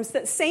confirms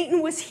that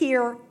Satan was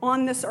here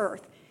on this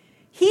earth.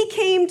 He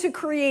came to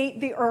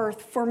create the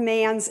earth for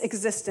man's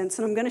existence.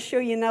 And I'm going to show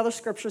you another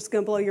scripture that's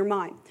going to blow your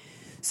mind.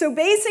 So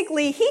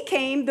basically, he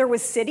came, there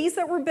was cities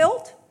that were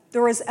built,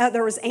 there was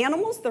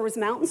animals, there was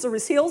mountains, there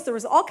was hills, there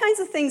was all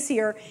kinds of things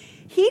here.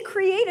 He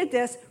created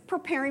this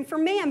preparing for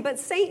man, but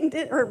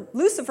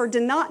Lucifer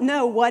did not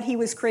know what he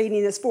was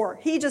creating this for.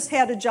 He just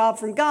had a job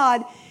from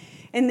God,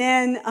 and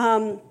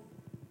then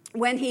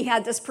when he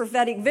had this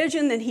prophetic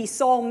vision that he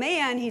saw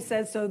man, he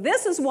said, so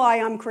this is why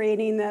I'm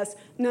creating this.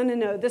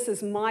 No, this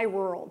is my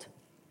world.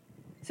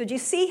 So do you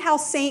see how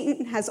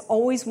Satan has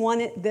always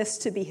wanted this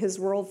to be his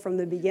world from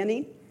the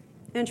beginning?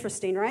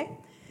 Interesting, right?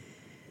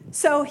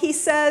 So he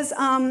says,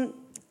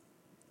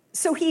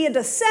 So he had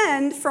to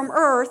ascend from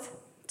earth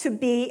to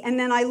be, and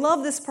then I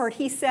love this part,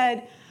 he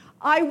said,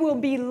 I will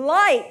be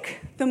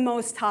like the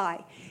Most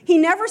High. He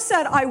never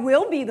said, I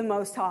will be the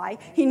Most High.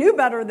 He knew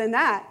better than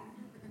that.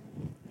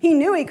 He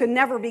knew he could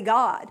never be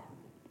God.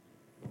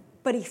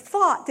 But he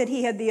thought that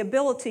he had the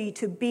ability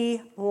to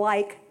be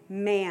like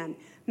man.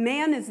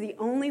 Man is the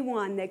only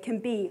one that can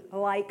be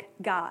like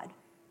God.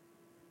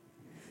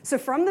 So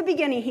from the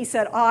beginning, he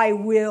said, I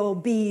will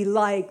be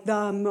like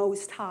the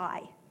Most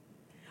High.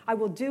 I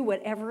will do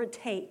whatever it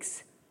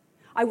takes.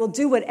 I will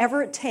do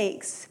whatever it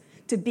takes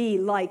to be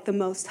like the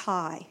Most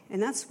High.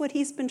 And that's what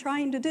he's been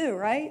trying to do,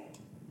 right?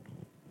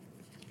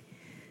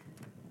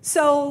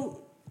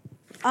 So,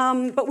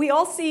 but we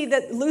all see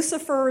that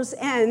Lucifer's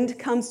end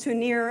comes too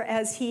near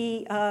as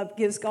he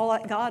gives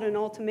God an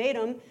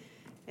ultimatum.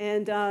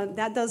 And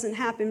that doesn't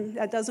happen.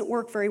 That doesn't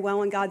work very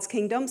well in God's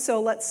kingdom.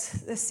 So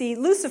let's see.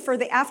 Lucifer,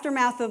 the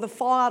aftermath of the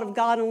fallout of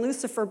God and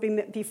Lucifer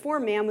before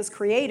man was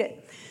created.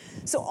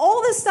 So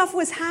all this stuff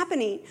was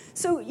happening.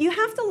 So you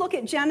have to look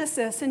at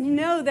Genesis, and you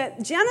know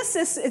that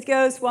Genesis, it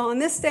goes, well, on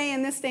this day,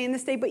 and this day, and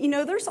this day. But you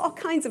know, there's all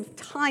kinds of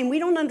time. We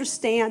don't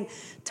understand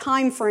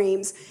time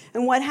frames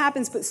and what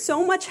happens. But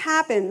so much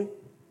happened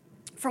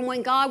from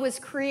when God was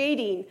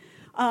creating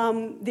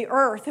the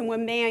earth and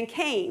when man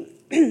came.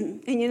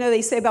 And you know,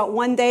 they say about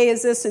 1 day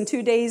is this, and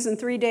 2 days, and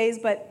 3 days.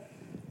 But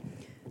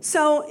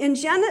so in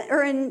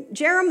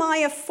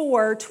Jeremiah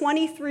 4,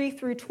 23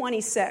 through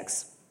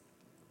 26,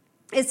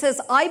 it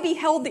says, I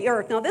beheld the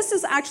earth. Now, this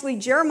is actually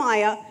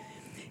Jeremiah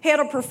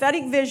had a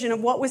prophetic vision of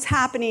what was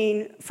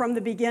happening from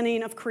the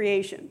beginning of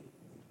creation.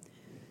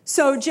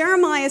 So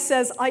Jeremiah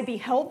says, I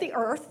beheld the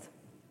earth,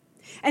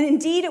 and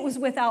indeed it was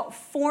without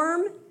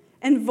form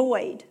and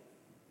void.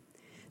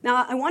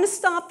 Now, I want to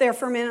stop there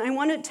for a minute. I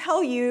want to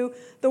tell you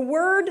the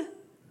word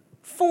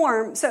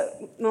form.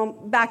 So, well,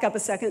 back up a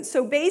second.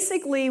 So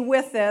basically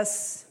with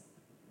this,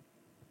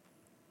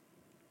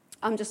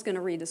 I'm just going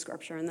to read the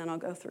scripture and then I'll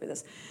go through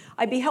this.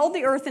 I beheld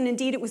the earth, and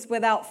indeed it was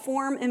without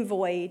form and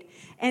void,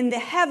 and the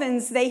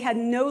heavens, they had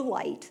no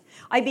light.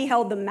 I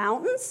beheld the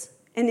mountains,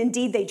 and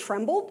indeed they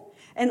trembled,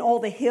 and all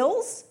the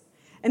hills,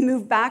 and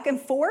moved back and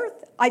forth.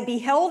 I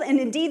beheld, and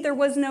indeed there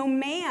was no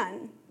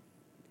man.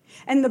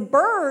 And the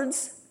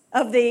birds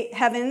of the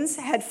heavens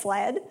had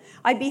fled.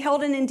 I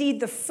beheld, and indeed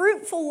the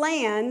fruitful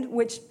land,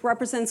 which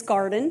represents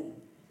garden,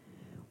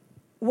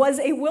 was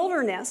a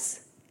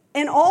wilderness,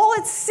 and all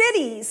its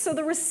cities, so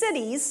there were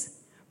cities,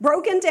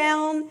 broken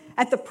down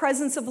at the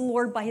presence of the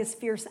Lord by his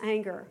fierce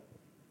anger.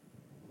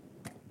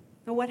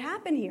 Now what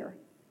happened here?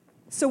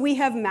 So we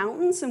have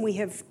mountains, and we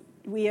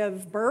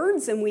have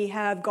birds, and we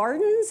have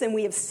gardens, and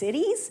we have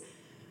cities,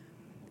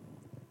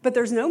 but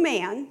there's no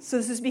man. So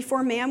this is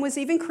before man was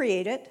even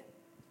created.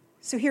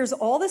 So here's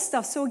all this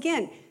stuff. So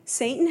again,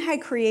 Satan had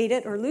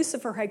created, or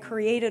Lucifer had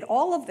created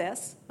all of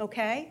this,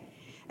 okay?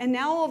 And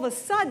now all of a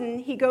sudden,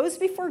 he goes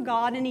before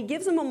God and he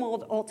gives him an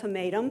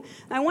ultimatum.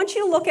 And I want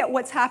you to look at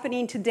what's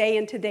happening today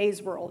in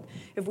today's world.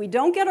 If we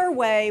don't get our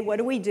way, what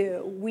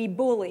do? We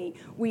bully.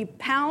 We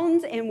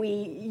pound and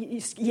we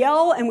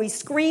yell and we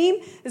scream.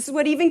 This is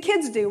what even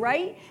kids do,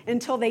 right?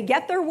 Until they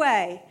get their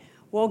way.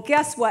 Well,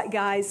 guess what,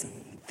 guys?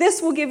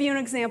 This will give you an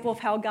example of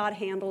how God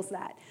handles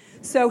that.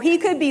 So he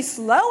could be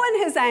slow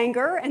in his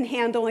anger and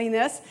handling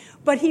this,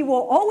 but he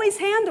will always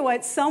handle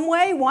it some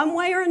way, one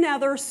way or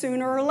another,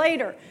 sooner or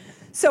later.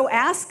 So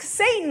ask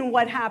Satan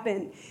what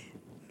happened.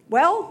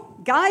 Well,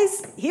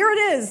 guys, here it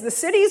is. The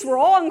cities were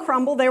all in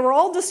crumble. They were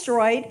all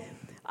destroyed.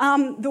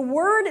 The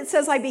word, it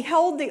says, I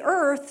beheld the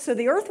earth. So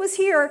the earth was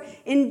here.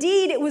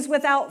 Indeed, it was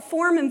without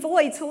form and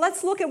void. So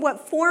let's look at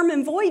what form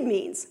and void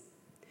means.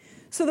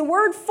 So the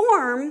word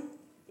form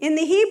in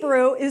the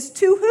Hebrew is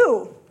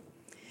tuhu,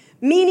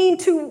 meaning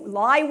to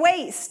lie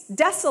waste,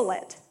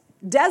 desolate,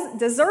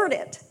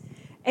 deserted,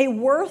 a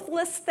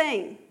worthless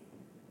thing.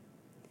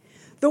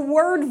 The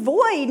word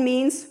void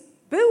means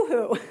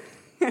boo-hoo.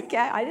 Okay,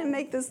 I didn't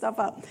make this stuff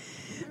up.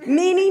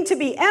 Meaning to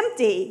be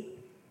empty,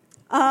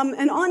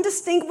 an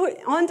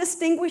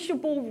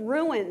undistinguishable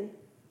ruin.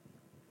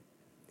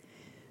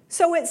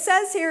 So it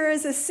says here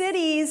is the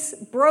cities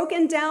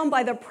broken down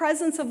by the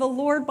presence of the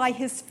Lord by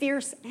his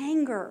fierce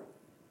anger.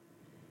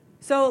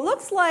 So it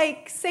looks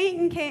like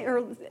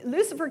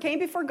Lucifer came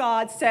before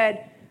God,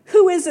 said,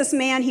 who is this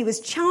man? He was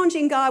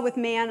challenging God with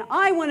man.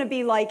 I want to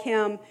be like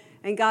him.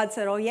 And God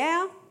said, oh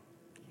yeah?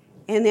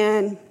 And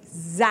then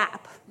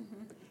zap.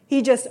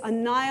 He just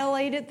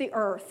annihilated the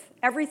earth.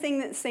 Everything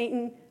that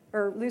Satan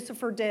or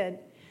Lucifer did.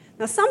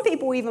 Now some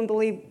people even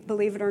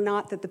believe it or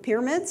not, that the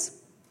pyramids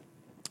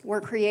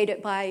were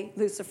created by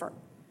Lucifer.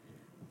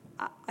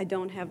 I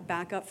don't have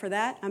backup for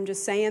that. I'm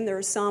just saying there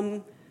are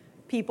some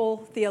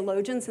people,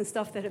 theologians and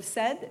stuff, that have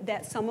said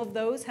that some of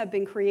those have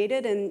been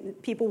created,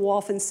 and people will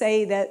often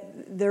say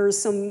that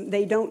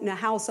they don't know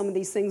how some of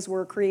these things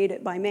were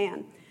created by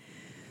man.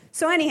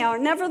 So anyhow,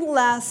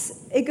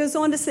 nevertheless, it goes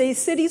on to say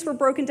cities were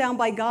broken down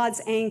by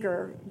God's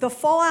anger. The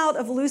fallout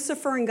of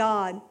Lucifer and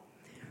God.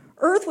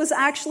 Earth was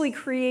actually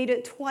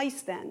created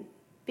twice then.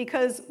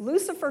 because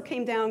Lucifer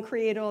came down,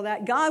 created all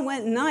that. God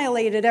went and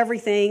annihilated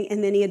everything,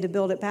 and then he had to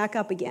build it back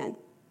up again.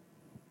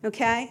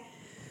 Okay?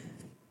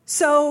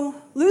 So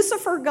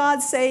Lucifer,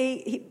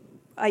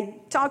 I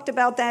talked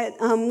about that.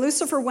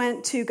 Lucifer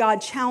went to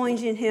God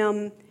challenging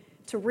him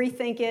to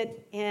rethink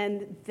it,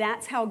 and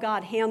that's how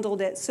God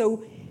handled it.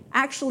 So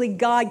actually,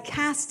 God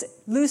cast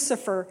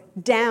Lucifer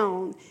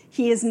down.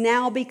 He has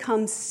now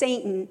become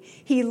Satan.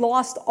 He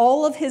lost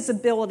all of his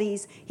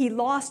abilities. He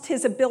lost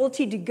his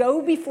ability to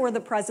go before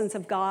the presence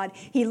of God.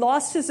 He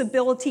lost his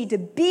ability to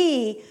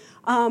be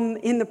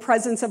in the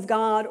presence of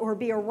God or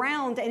be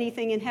around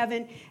anything in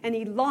heaven. And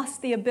he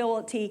lost the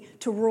ability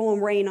to rule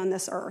and reign on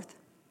this earth.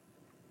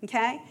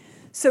 Okay?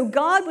 So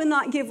God would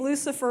not give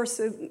Lucifer,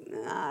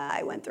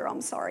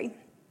 I'm sorry.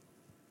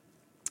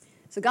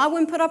 So God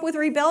wouldn't put up with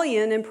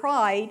rebellion and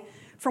pride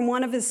from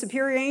one of his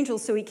superior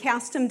angels, so he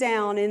cast him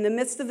down. In the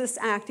midst of this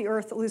act, the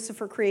earth that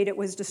Lucifer created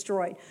was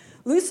destroyed.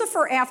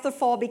 Lucifer, after the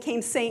fall,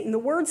 became Satan. The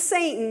word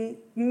Satan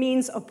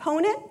means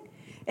opponent.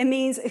 It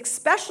means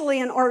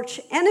especially an arch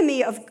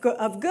enemy of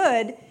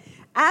good,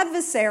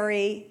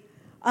 adversary,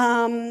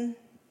 an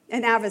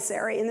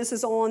adversary. And this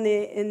is all in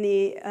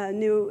the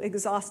New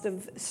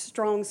Exhaustive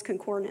Strong's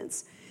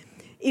Concordance.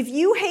 If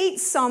you hate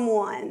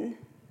someone,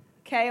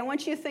 okay, I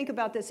want you to think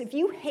about this. If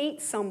you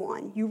hate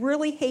someone, you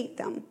really hate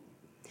them,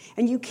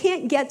 and you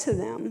can't get to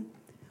them,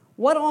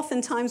 what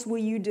oftentimes will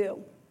you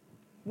do?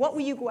 What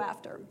will you go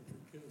after?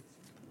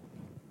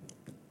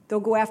 They'll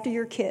go after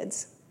your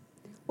kids.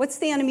 What's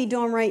the enemy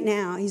doing right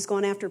now? He's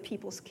going after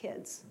people's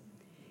kids.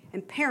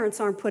 And parents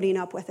aren't putting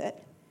up with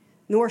it,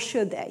 nor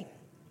should they.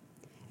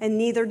 And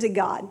neither did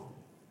God.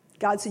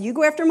 God said, you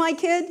go after my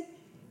kid,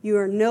 you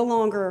are no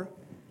longer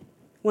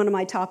one of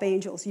my top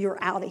angels.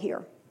 You're out of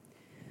here.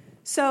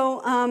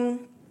 So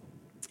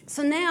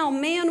now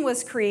man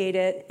was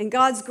created in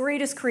God's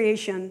greatest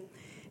creation.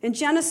 In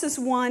Genesis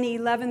 1,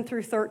 11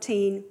 through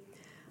 13.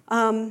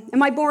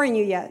 Am I boring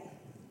you yet?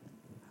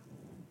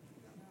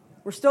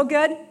 We're still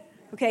good?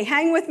 Okay,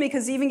 hang with me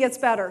because it even gets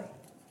better.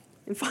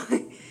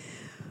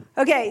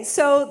 Okay,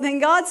 so then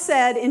God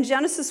said in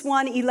Genesis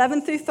 1,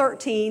 11 through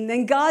 13,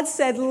 then God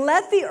said,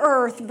 let the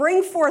earth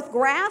bring forth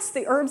grass,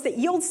 the herbs that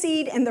yield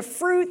seed, and the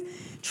fruit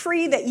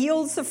tree that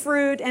yields the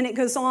fruit. And it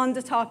goes on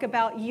to talk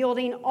about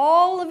yielding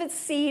all of its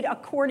seed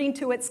according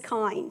to its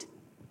kind.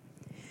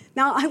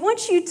 Now, I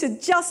want you to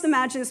just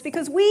imagine this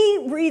because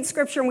we read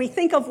Scripture and we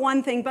think of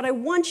one thing, but I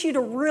want you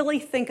to really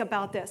think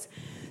about this.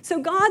 So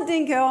God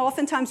didn't go,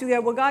 oftentimes we go,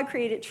 well, God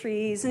created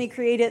trees, and he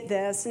created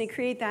this, and he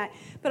created that.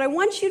 But I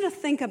want you to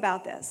think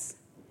about this.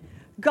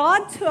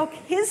 God took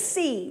his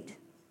seed,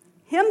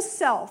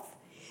 himself,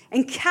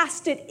 and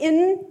cast it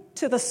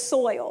into the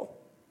soil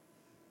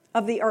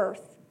of the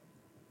earth.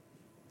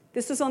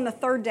 This was on the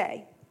third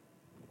day.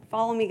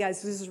 Follow me,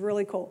 guys. This is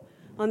really cool.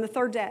 On the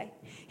third day,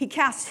 he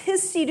cast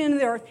his seed into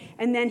the earth,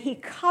 and then he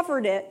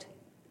covered it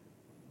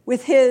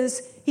with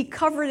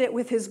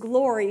his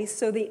glory,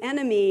 so the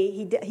enemy,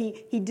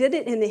 he did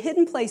it in the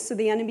hidden place so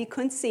the enemy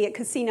couldn't see it.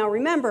 Because see, now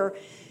remember,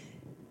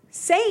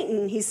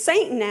 he's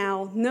Satan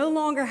now, no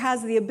longer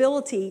has the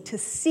ability to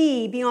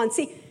see beyond.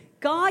 See,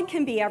 God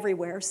can be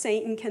everywhere,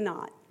 Satan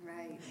cannot.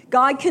 Right.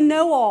 God can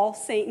know all,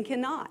 Satan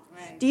cannot.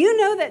 Right. Do you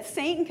know that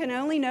Satan can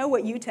only know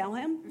what you tell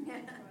him?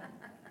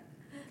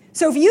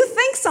 So if you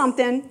think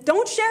something,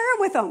 don't share it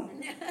with him.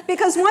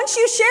 Because once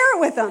you share it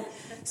with him,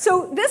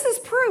 so this is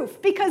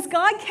proof, because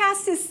God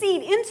cast his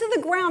seed into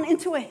the ground,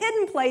 into a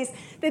hidden place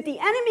that the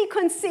enemy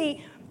couldn't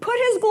see, put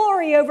his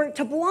glory over it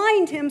to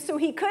blind him so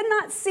he could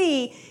not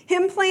see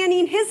him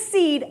planting his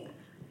seed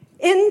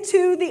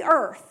into the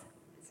earth.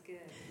 That's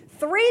good.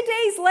 3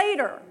 days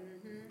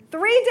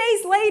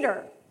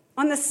later,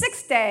 on the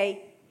sixth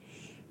day,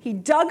 he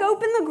dug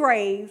open the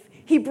grave,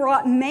 he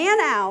brought man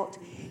out,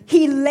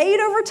 he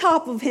laid over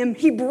top of him,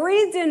 he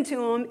breathed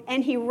into him,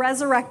 and he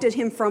resurrected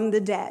him from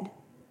the dead.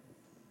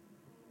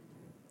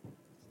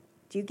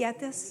 Do you get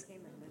this?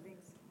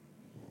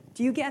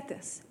 Do you get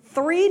this?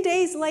 3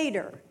 days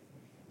later,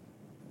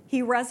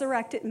 he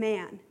resurrected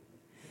man.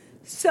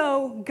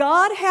 So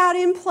God had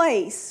in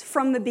place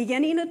from the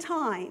beginning of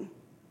time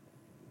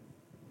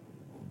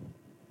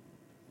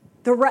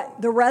the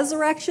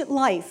resurrection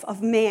life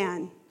of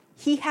man.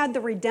 He had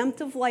the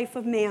redemptive life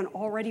of man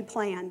already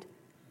planned.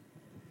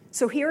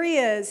 So here he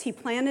is. He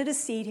planted a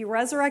seed. He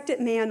resurrected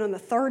man on the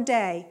third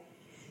day.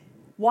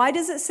 Why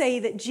does it say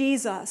that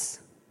Jesus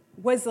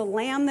was the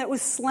lamb that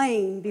was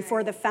slain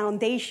before the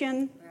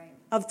foundation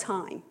of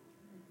time?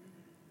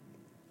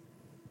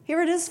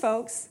 Here it is,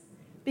 folks.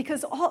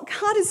 Because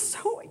God is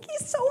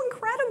he's so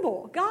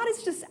incredible. God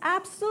is just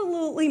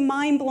absolutely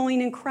mind-blowing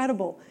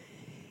incredible.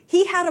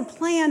 He had a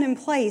plan in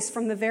place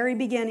from the very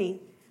beginning.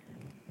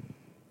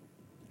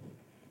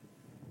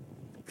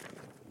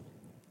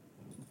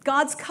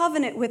 God's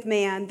covenant with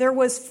man, there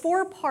was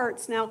 4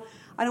 parts. Now,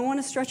 I don't want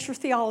to stretch your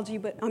theology,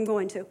 but I'm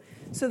going to.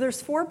 So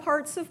there's 4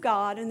 parts of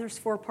God and there's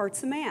 4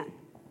 parts of man.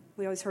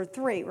 We always heard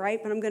 3,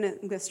 right? But I'm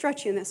going to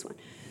stretch you in this one.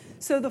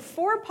 So the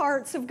 4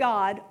 parts of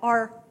God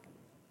are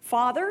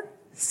Father,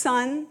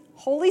 Son,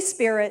 Holy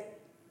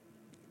Spirit,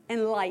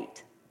 and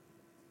light.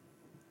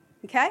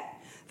 Okay?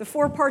 The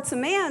 4 parts of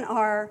man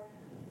are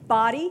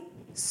body,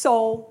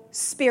 soul,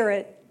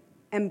 spirit,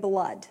 and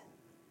blood.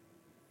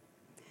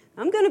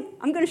 I'm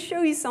going to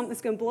show you something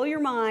that's going to blow your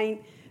mind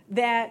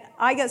that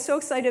I got so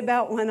excited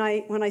about when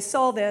I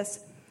saw this.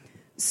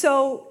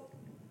 So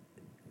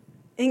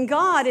in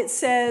God, it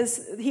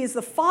says he is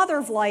the Father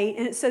of light,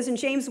 and it says in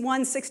James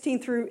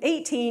 1:16 through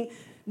 18,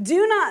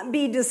 do not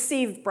be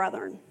deceived,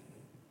 brethren.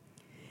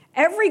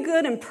 Every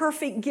good and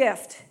perfect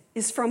gift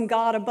is from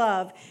God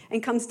above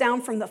and comes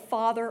down from the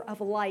Father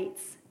of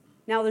lights.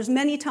 Now, there's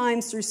many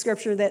times through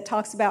Scripture that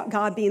talks about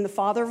God being the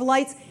Father of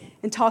lights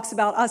and talks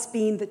about us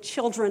being the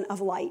children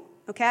of light.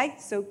 Okay?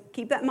 So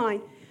keep that in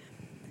mind.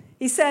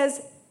 He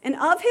says, and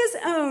of his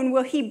own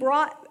will he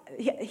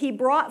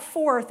brought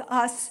forth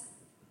us,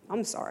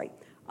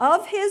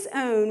 of his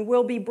own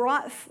will be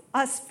brought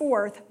us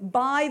forth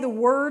by the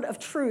word of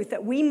truth,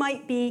 that we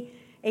might be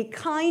a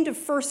kind of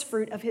first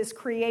fruit of his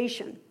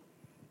creation.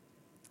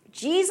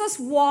 Jesus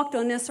walked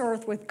on this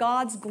earth with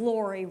God's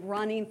glory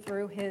running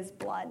through his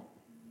blood.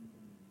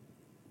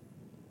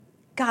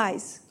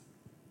 Guys,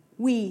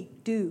 we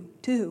do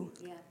too.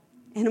 Yeah.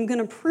 And I'm going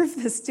to prove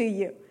this to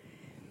you.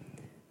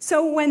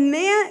 So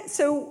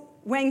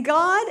when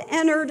God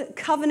entered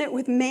covenant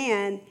with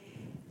man,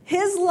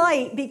 his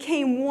light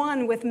became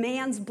one with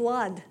man's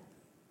blood.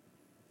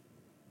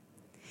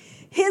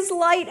 His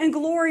light and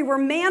glory were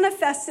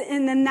manifested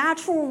in the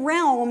natural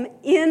realm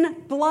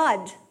in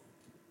blood.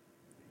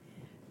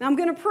 Now I'm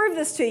going to prove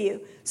this to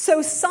you.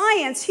 So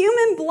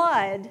human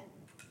blood,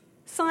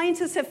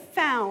 scientists have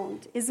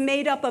found, is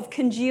made up of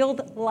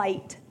congealed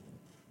light.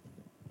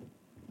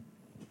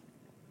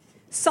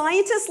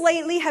 Scientists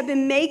lately have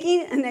been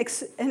making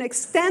an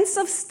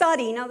extensive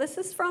study, now this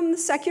is from the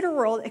secular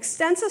world,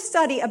 extensive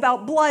study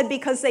about blood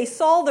because they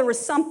saw there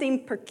was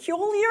something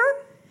peculiar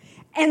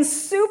and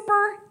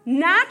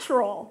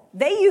supernatural.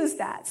 They use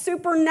that,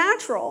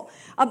 supernatural,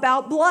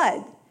 about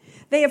blood.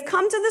 They have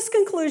come to this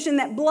conclusion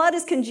that blood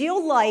is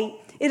congealed light.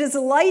 It is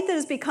a light that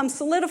has become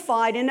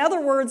solidified. In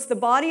other words, the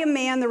body of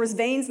man, there was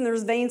veins and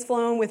there's veins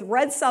flowing with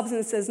red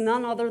substances,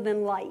 none other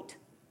than light.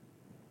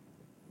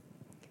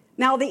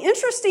 Now, the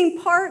interesting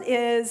part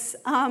is,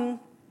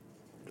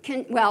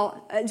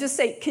 just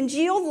say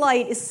congealed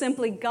light is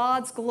simply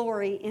God's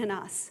glory in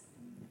us.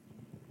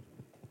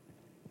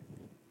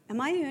 Am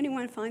I the only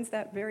one who finds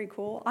that very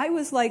cool? I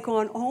was like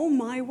oh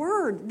my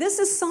word, this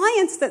is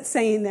science that's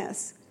saying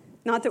this.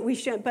 Not that we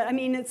shouldn't, but I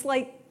mean, it's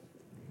like,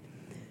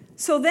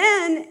 so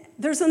then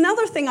there's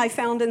another thing I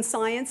found in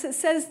science. It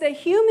says that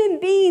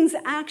human beings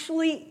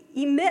actually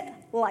emit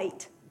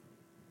light.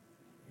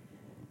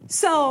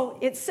 So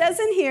it says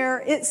in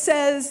here, it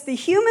says the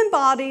human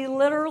body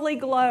literally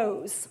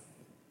glows,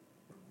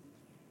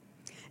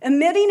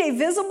 emitting a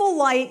visible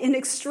light in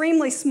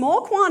extremely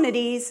small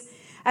quantities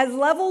at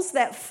levels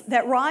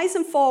that rise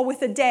and fall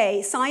with the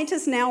day,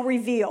 scientists now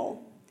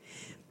reveal.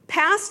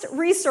 Past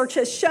research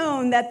has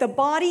shown that the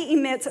body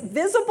emits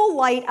visible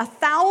light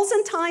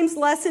 1,000 times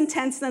less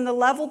intense than the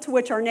level to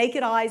which our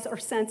naked eyes are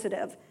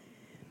sensitive.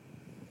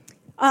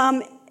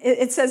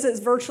 It says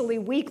it's virtually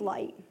weak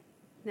light.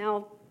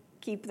 Now,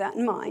 keep that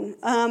in mind.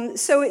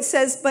 So it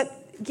says,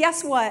 but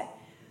guess what?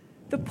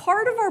 The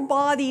part of our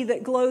body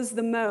that glows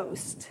the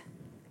most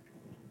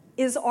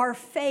is our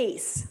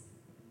face.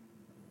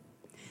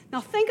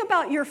 Now think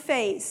about your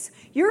face.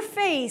 Your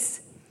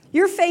face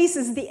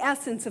is the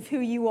essence of who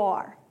you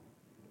are.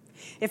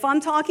 If I'm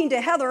talking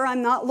to Heather,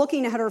 I'm not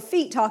looking at her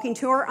feet talking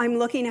to her, I'm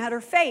looking at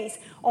her face.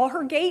 All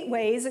her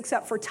gateways,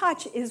 except for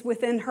touch, is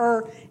within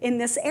her in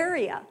this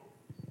area.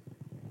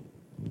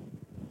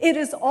 It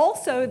is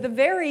also the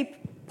very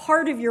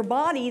part of your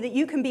body that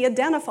you can be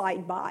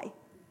identified by.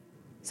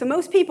 So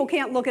most people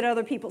can't look at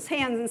other people's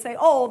hands and say,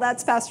 oh,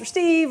 that's Pastor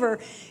Steve, or,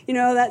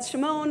 that's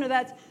Shimon,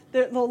 or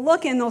they'll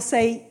look and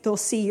they'll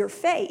see your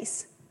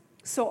face.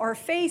 So our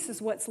face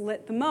is what's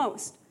lit the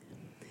most.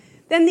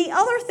 Then the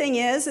other thing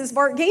is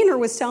Bart Gaynor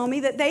was telling me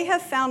that they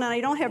have found, and I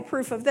don't have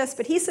proof of this,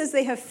 but he says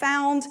they have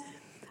found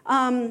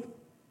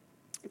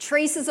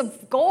traces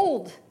of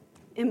gold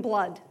in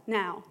blood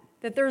now,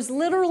 that there's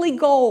literally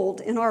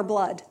gold in our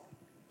blood.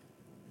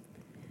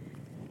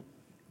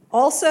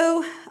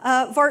 Also,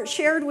 Bart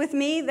shared with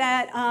me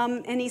that,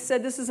 and he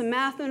said this is a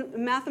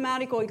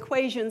mathematical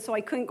equation, so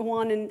I couldn't go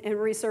on and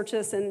research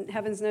this, and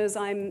heavens knows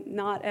I'm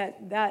not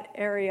at that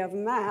area of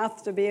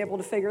math to be able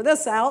to figure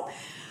this out.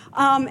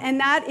 And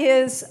that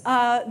is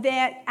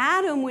that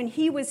Adam, when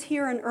he was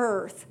here on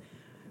earth,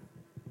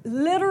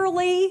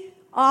 literally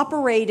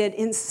operated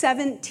in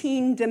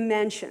 17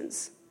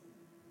 dimensions.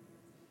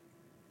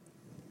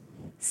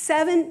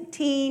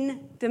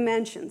 17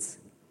 dimensions.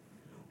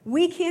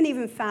 We can't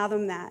even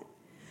fathom that.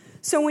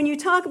 So when you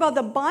talk about,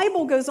 the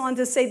Bible goes on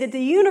to say that the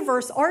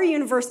universe, our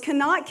universe,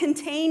 cannot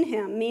contain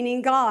him,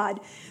 meaning God.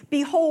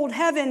 Behold,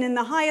 heaven and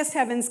the highest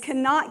heavens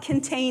cannot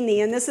contain thee.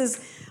 And this is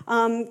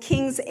 1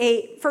 Kings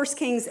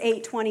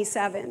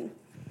 8:27.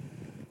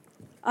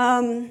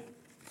 I'm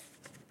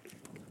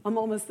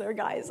almost there,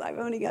 guys. I've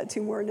only got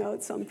 2 more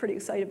notes, so I'm pretty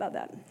excited about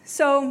that.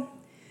 So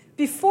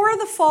before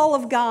the fall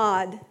of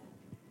God,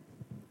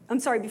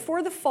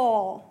 before the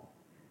fall,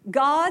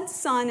 God,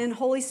 Son, and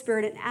Holy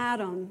Spirit and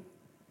Adam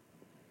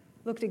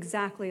looked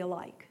exactly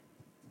alike.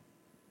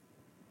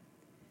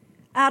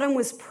 Adam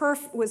was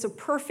a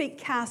perfect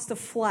cast of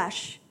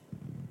flesh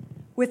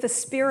with a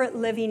spirit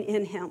living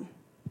in him.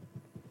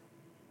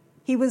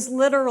 He was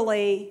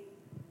literally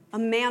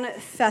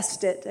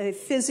a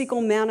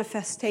physical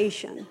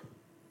manifestation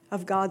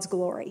of God's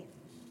glory.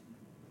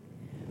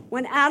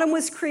 When Adam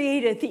was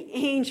created, the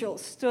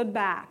angels stood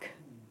back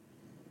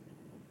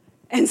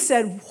and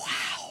said,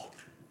 wow,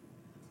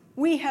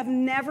 we have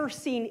never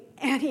seen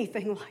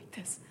anything like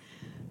this.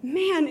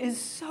 Man is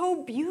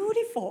so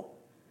beautiful.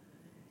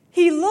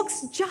 He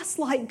looks just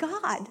like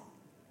God.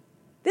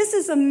 This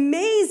is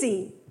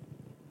amazing.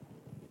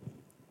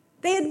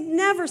 They had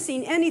never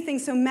seen anything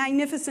so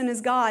magnificent as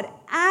God.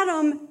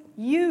 Adam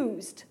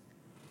used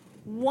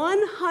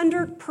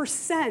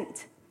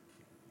 100%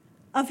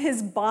 of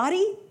his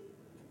body,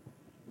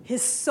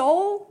 his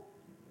soul,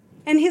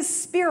 and his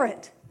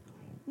spirit.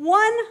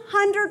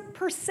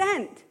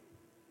 100%.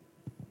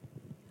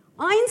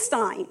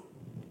 Einstein,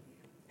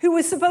 who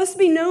was supposed to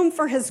be known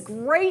for his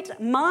great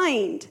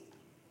mind,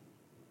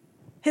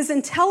 his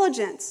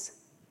intelligence,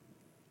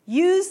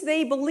 used,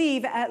 they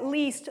believe, at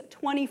least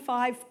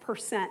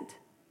 25%.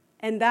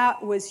 And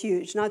that was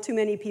huge. Not too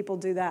many people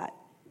do that.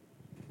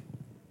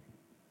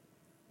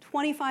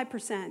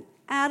 25%.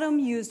 Adam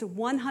used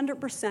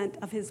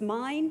 100% of his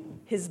mind,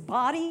 his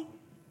body,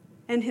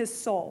 and his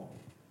soul.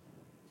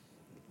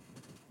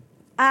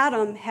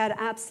 Adam had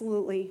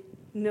absolutely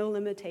no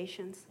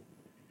limitations.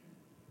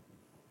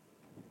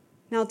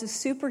 Now, do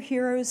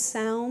superheroes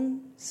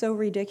sound so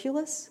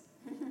ridiculous?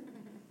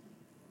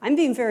 I'm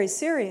being very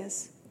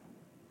serious.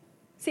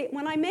 See,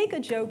 when I make a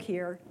joke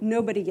here,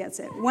 nobody gets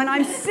it. When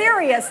I'm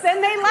serious,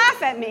 then they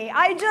laugh at me.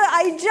 I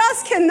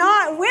just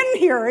cannot win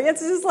here.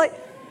 It's just like...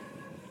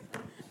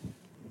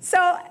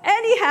 So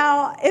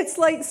anyhow, it's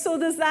like, so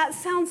does that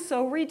sound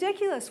so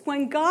ridiculous?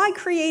 When God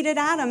created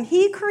Adam,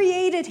 he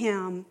created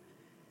him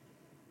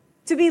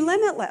to be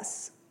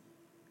limitless.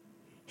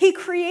 He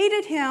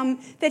created him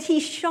that he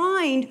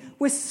shined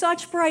with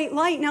such bright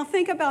light. Now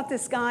think about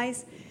this,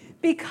 guys.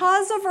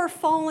 Because of our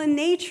fallen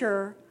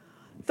nature,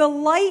 the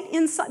light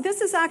inside, this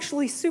is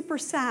actually super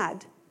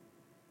sad.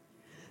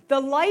 The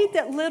light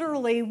that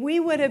literally we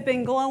would have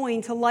been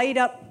glowing to light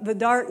up the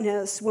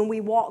darkness when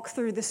we walk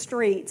through the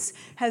streets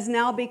has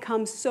now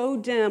become so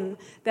dim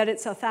that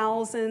it's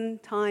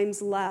 1,000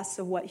 times less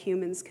of what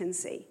humans can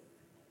see.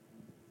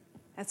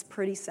 That's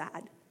pretty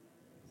sad.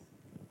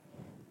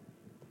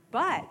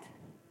 But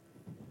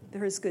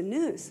there is good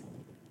news.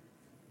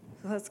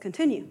 So let's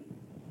continue.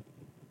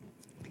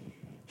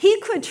 He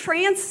could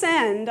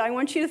transcend, I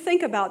want you to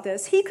think about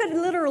this, he could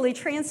literally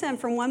transcend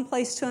from one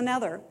place to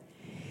another.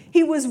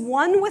 He was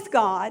one with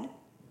God.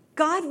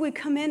 God would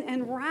come in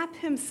and wrap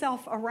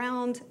himself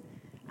around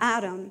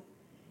Adam.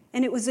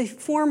 And it was a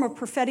form of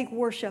prophetic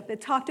worship.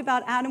 It talked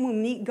about Adam would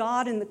meet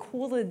God in the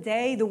cool of the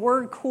day. The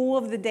word cool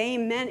of the day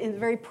meant in the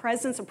very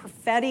presence of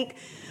prophetic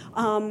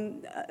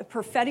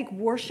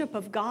worship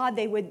of God.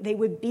 They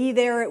would be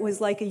there. It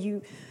was like a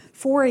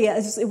euphoria.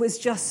 It was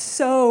just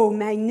so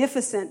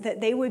magnificent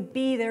that they would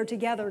be there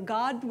together.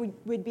 God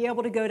would be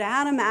able to go to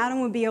Adam. Adam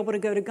would be able to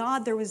go to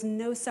God. There was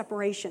no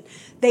separation.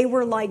 They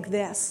were like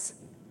this.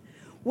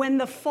 When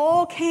the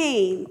fall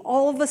came,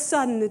 all of a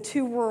sudden the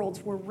two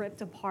worlds were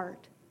ripped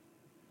apart.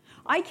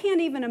 I can't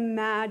even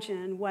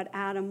imagine what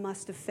Adam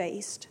must have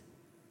faced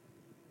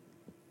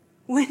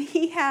when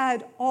he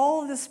had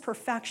all this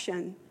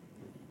perfection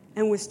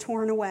and was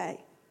torn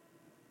away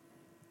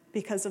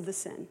because of the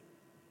sin.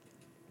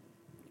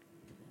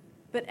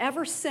 But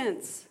ever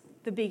since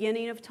the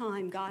beginning of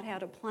time, God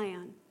had a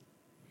plan.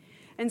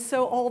 And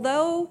so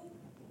although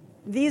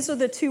these are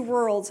the two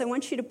worlds, I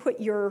want you to put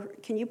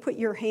put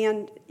your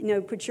hand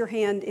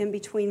in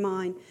between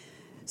mine.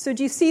 So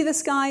do you see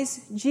this,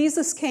 guys?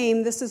 Jesus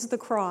came, this is the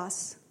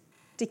cross,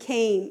 to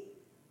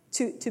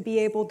be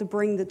able to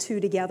bring the two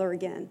together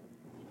again.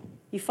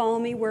 You follow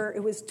me? Where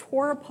it was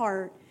tore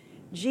apart,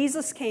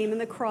 Jesus came in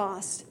the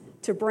cross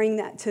to bring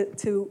that,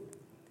 to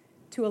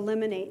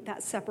eliminate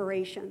that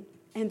separation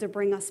and to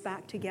bring us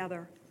back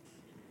together.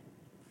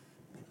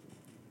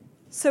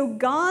 So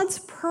God's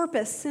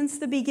purpose since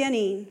the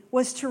beginning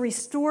was to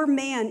restore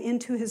man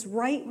into his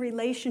right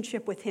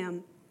relationship with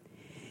him.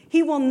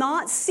 He will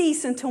not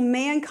cease until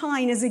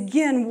mankind is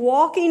again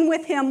walking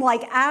with him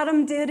like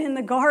Adam did in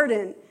the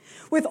garden,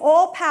 with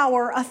all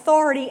power,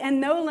 authority, and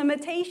no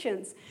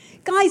limitations.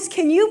 Guys,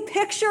 can you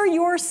picture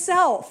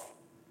yourself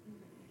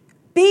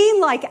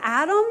being like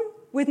Adam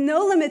with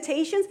no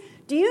limitations?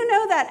 Do you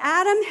know that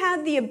Adam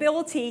had the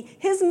ability,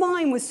 his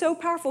mind was so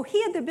powerful,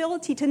 he had the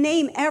ability to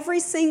name every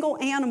single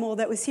animal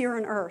that was here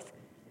on earth.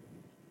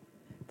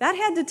 That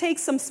had to take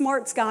some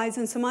smarts, guys,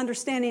 and some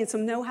understanding and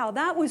some know-how.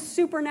 That was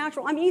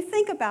supernatural. I mean, you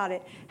think about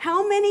it.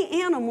 How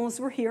many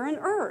animals were here on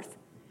earth?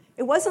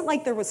 It wasn't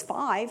like there was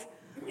 5.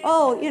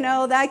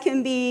 Oh, that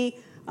can be,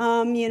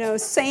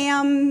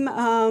 Sam,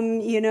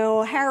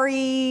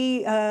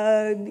 Harry,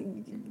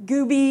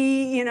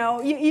 Gooby,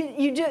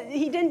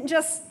 he didn't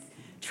just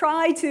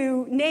try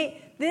to name.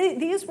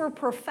 These were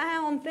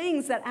profound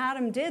things that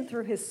Adam did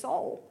through his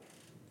soul.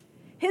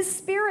 His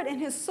spirit and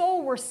his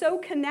soul were so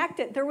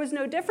connected. There was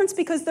no difference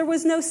because there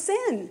was no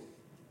sin.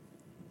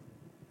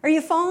 Are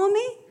you following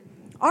me?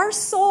 Our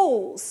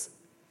souls,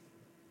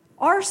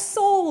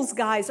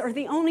 guys, are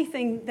the only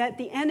thing that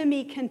the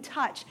enemy can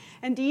touch.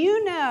 And do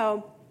you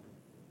know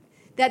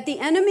that the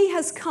enemy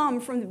has come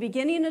from the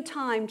beginning of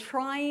time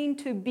trying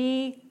to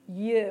be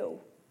you?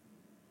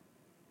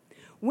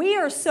 We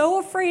are so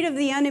afraid of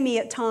the enemy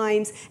at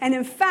times, and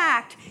in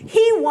fact,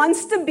 he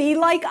wants to be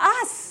like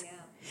us.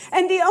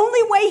 And the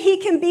only way he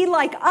can be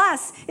like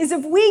us is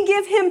if we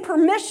give him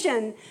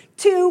permission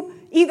to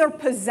either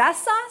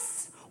possess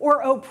us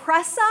or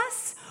oppress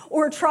us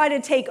or try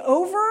to take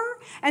over.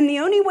 And the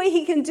only way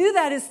he can do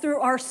that is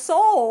through our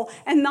soul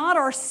and not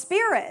our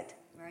spirit.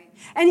 Right.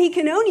 And he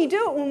can only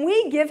do it when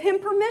we give him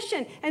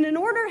permission. And in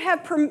order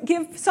to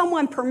give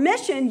someone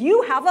permission,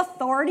 you have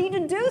authority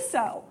to do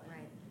so.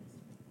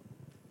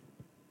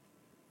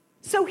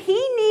 So he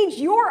needs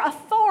your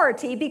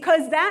authority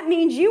because that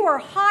means you are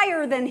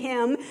higher than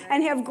him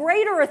and have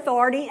greater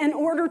authority in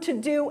order to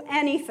do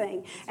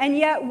anything. And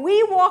yet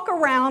we walk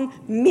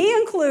around, me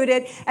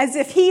included, as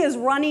if he is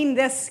running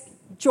this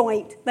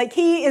joint. Like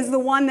he is the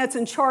one that's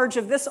in charge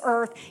of this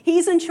earth.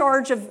 He's in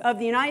charge of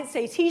the United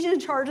States. He's in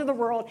charge of the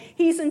world.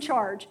 He's in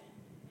charge.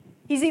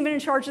 He's even in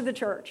charge of the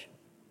church.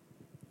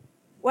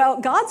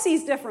 Well, God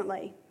sees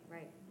differently.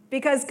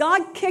 Because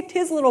God kicked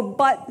his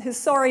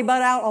sorry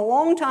butt out a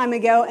long time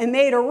ago and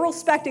made a real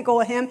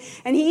spectacle of him.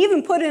 And he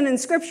even put it in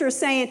Scripture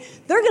saying,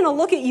 they're going to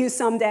look at you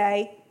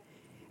someday.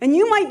 And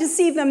you might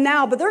deceive them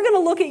now, but they're going to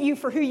look at you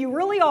for who you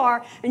really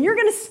are. And you're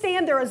going to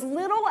stand there as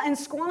little and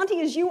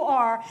scrawny as you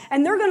are.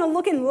 And they're going to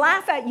look and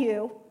laugh at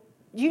you.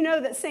 You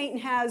know that Satan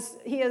has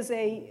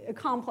a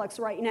complex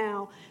right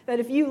now. That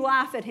if you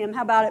laugh at him,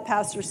 how about it,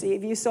 Pastor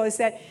Steve? You so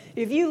said,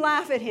 if you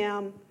laugh at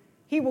him,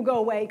 he will go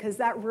away because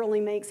that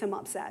really makes him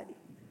upset.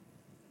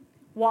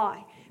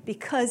 Why?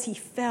 Because he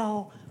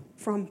fell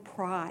from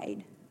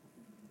pride.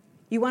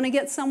 You want to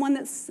get someone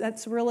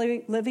that's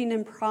really living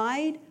in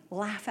pride?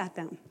 Laugh at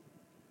them.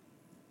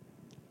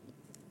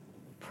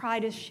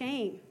 Pride is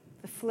shame,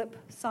 the flip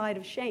side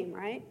of shame,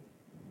 right?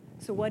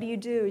 So what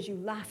do? Is you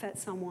laugh at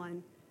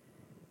someone.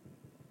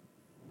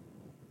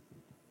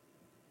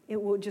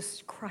 It will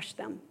just crush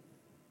them.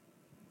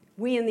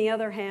 We, on the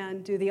other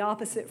hand, do the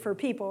opposite for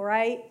people,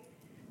 right?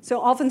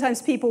 So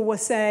oftentimes people will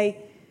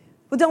say,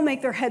 well, don't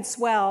make their head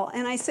swell.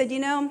 And I said,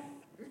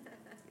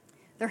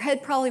 their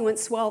head probably wouldn't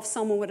swell if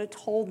someone would have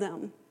told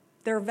them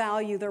their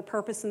value, their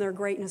purpose, and their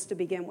greatness to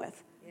begin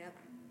with. Yep.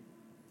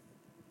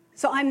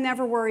 So I'm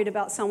never worried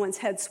about someone's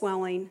head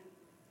swelling.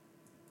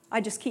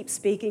 I just keep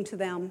speaking to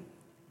them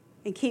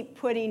and keep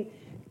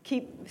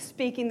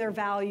speaking their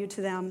value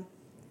to them.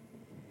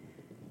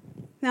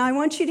 Now, I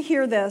want you to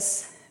hear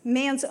this.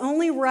 Man's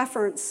only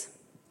reference,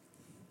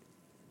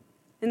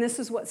 and this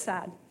is what's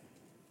sad,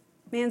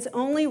 man's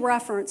only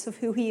reference of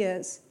who he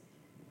is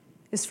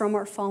from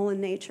our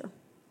fallen nature.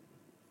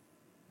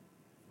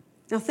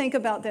 Now think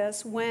about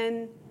this.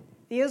 When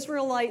the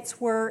Israelites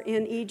were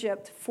in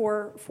Egypt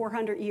for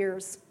 400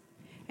 years,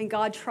 and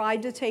God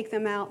tried to take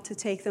them out to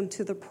take them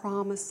to the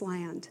promised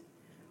land,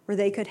 where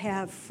they could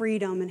have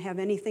freedom and have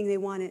anything they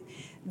wanted,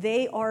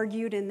 they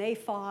argued and they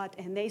fought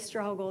and they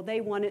struggled.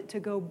 They wanted to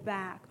go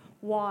back.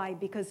 Why?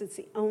 Because it's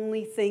the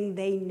only thing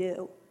they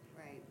knew.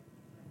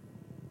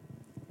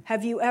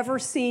 Have you ever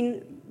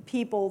seen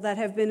people that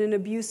have been in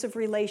abusive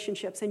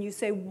relationships and you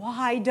say,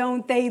 why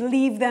don't they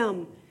leave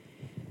them?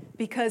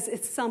 Because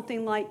it's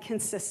something like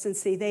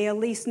consistency. They at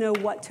least know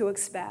what to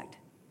expect.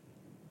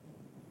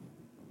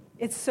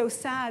 It's so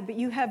sad, but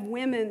you have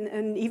women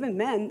and even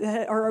men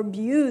that are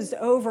abused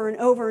over and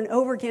over and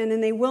over again,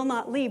 and they will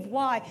not leave.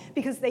 Why?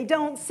 Because they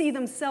don't see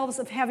themselves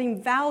as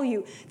having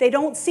value. They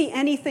don't see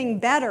anything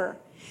better.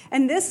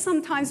 And this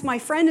sometimes, my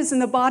friend, is in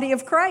the body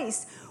of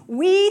Christ.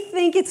 We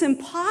think it's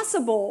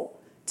impossible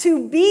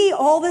to be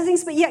all the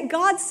things, but yet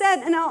God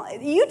said,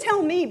 and you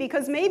tell me,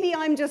 because maybe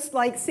I'm just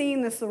like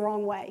seeing this the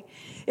wrong way.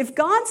 If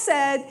God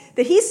said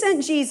that he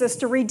sent Jesus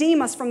to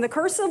redeem us from the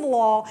curse of the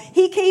law,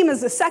 he came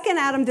as the second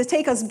Adam to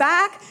take us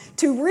back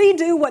to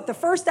redo what the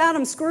first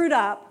Adam screwed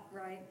up.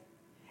 Right.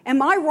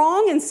 Am I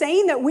wrong in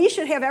saying that we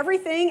should have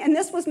everything? And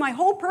this was my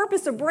whole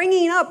purpose of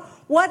bringing up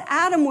what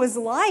Adam was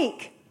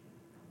like.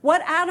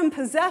 What Adam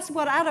possessed,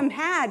 what Adam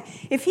had.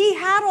 If he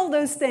had all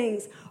those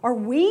things, are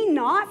we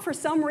not, for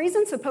some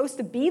reason, supposed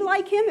to be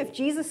like him if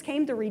Jesus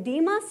came to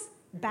redeem us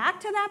back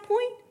to that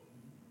point?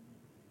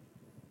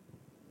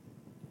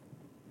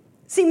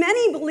 See,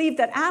 many believe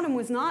that Adam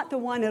was not the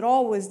one at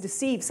all was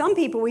deceived. Some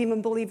people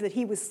even believe that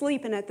he was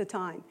sleeping at the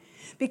time.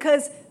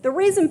 Because the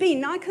reason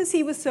being, not because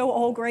he was so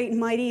all great and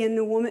mighty and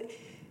the woman,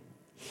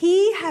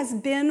 he has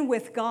been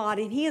with God,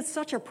 and he has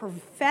such a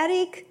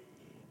prophetic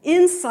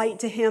insight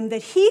to him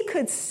that he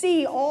could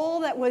see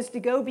all that was to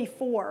go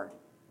before.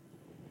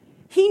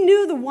 He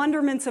knew the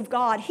wonderments of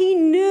God. He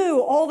knew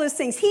all those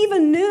things. He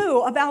even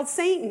knew about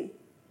Satan.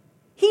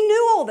 He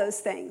knew all those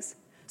things.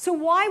 So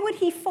why would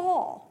he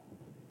fall?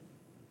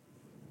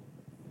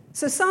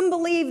 So some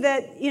believe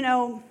that,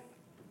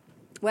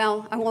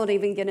 well, I won't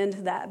even get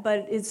into that,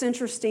 but it's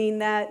interesting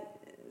that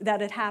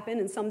it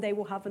happened, and someday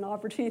we'll have an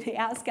opportunity to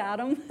ask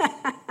Adam.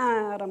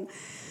 Adam.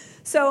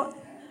 So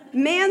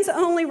man's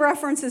only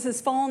reference is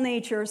his fallen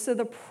nature. So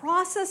the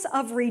process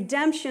of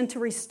redemption to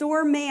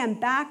restore man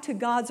back to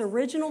God's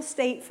original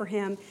state for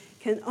him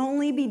can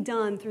only be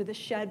done through the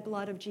shed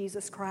blood of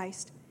Jesus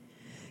Christ.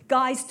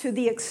 Guys, to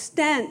the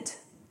extent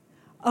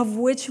of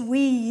which we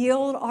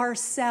yield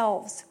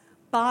ourselves,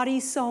 body,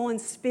 soul, and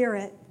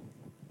spirit,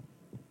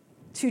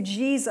 to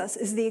Jesus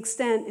is the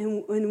extent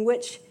in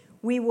which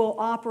we will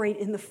operate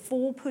in the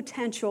full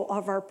potential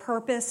of our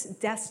purpose,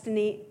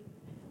 destiny,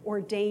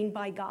 ordained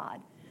by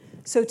God.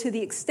 So to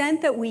the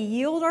extent that we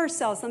yield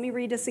ourselves, let me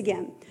read this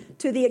again.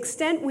 To the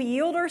extent we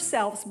yield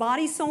ourselves,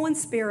 body, soul, and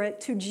spirit,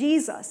 to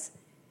Jesus,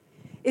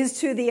 is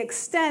to the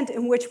extent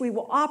in which we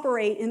will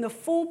operate in the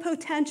full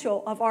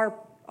potential of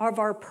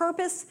our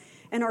purpose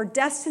and our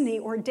destiny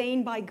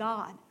ordained by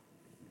God.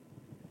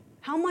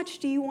 How much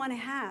do you want to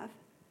have?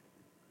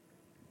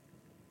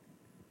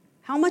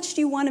 How much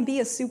do you want to be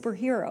a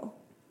superhero?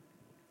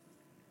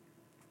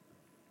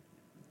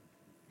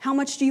 How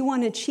much do you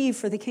want to achieve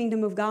for the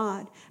kingdom of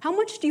God? How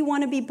much do you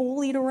want to be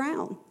bullied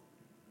around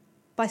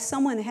by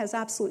someone that has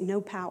absolutely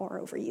no power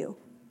over you?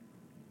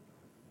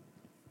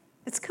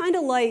 It's kind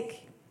of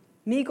like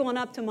me going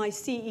up to my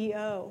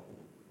CEO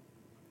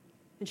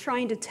and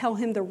trying to tell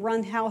him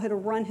how to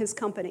run his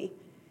company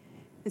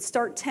and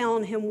start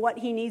telling him what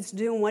he needs to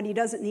do and what he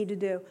doesn't need to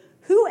do.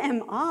 Who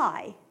am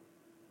I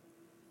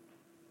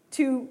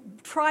to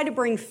try to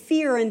bring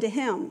fear into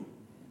him?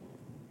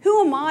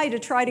 Who am I to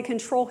try to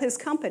control his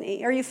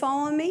company? Are you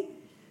following me?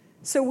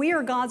 So we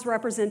are God's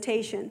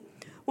representation.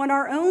 When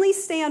our only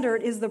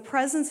standard is the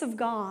presence of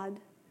God,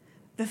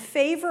 the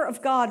favor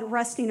of God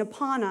resting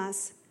upon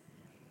us,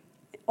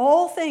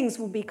 all things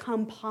will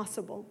become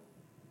possible.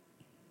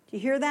 Do you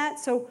hear that?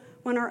 So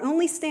when our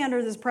only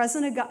standard is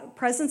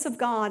presence of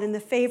God and the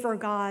favor of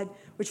God,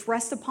 which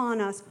rests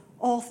upon us,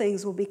 all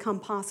things will become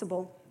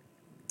possible.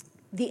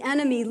 The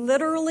enemy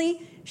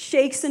literally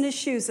shakes in his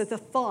shoes at the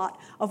thought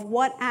of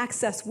what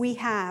access we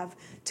have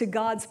to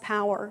God's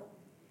power.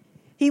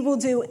 He will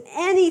do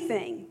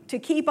anything to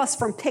keep us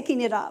from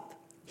picking it up.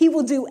 He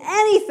will do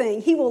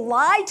anything. He will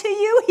lie to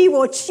you. He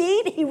will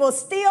cheat. He will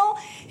steal.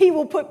 He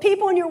will put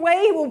people in your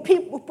way.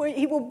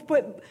 He will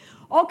put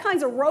all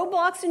kinds of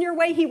roadblocks in your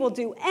way. He will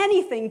do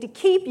anything to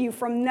keep you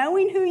from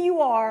knowing who you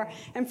are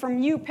and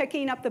from you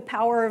picking up the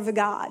power of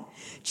God.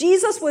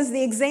 Jesus was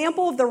the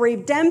example of the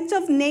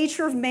redemptive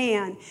nature of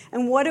man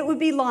and what it would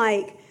be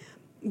like.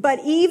 But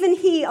even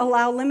he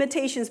allowed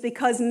limitations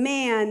because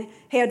man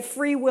had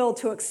free will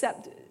to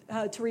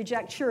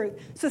reject truth.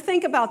 So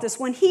think about this.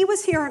 When he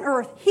was here on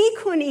earth, he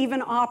couldn't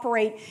even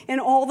operate in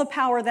all the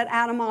power that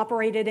Adam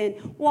operated in.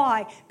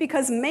 Why?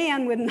 Because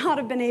man would not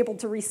have been able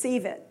to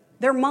receive it.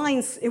 Their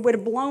minds, it would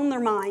have blown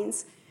their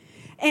minds.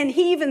 And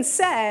he even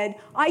said,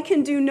 I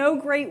can do no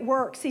great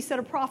works. He said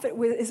a prophet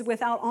is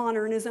without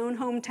honor in his own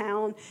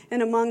hometown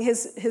and among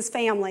his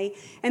family.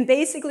 And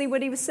basically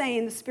what he was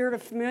saying, the spirit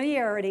of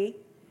familiarity,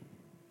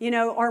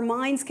 our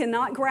minds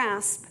cannot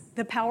grasp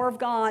the power of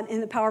God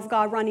and the power of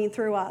God running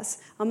through us.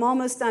 I'm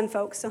almost done,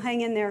 folks, so hang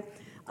in there.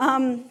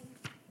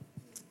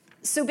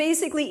 So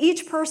basically,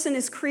 each person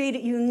is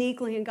created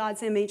uniquely in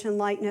God's image and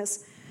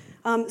likeness.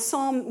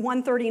 Psalm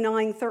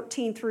 139,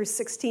 13 through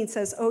 16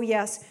 says, oh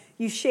yes,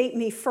 you shaped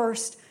me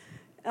first.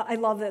 I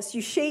love this.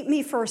 You shaped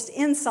me first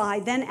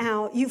inside, then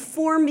out. You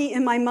formed me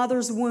in my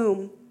mother's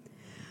womb.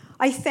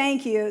 I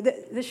thank you.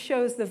 This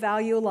shows the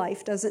value of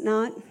life, does it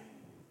not?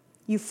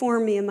 You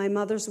formed me in my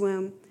mother's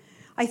womb.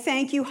 I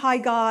thank you, high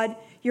God,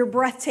 your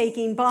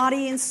breathtaking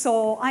body and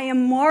soul. I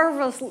am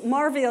marvelously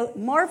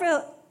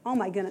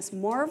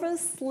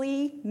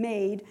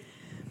made.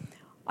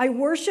 I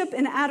worship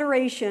in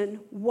adoration.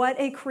 What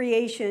a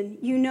creation.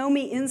 You know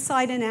me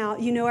inside and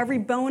out. You know every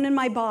bone in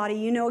my body.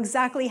 You know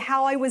exactly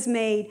how I was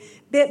made,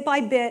 bit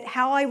by bit,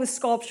 how I was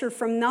sculptured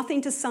from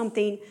nothing to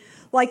something.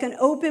 Like an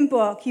open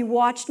book, you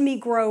watched me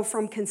grow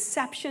from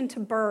conception to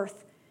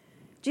birth.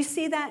 Do you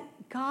see that?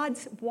 God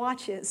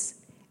watches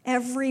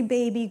every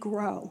baby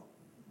grow.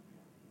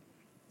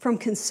 From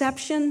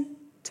conception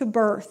to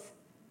birth,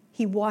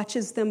 he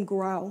watches them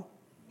grow.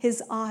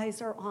 His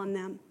eyes are on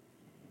them.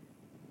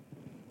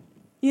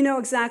 You know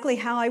exactly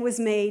how I was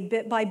made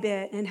bit by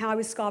bit and how I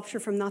was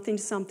sculptured from nothing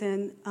to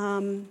something.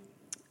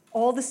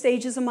 All the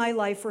stages of my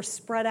life were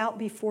spread out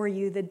before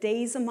you. The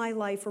days of my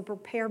life were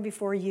prepared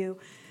before you.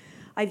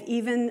 I've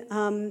even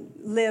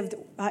lived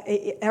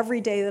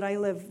every day that I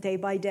live, day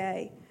by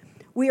day.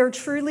 We are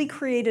truly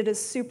created as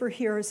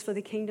superheroes for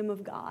the kingdom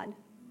of God.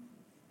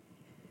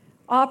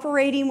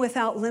 Operating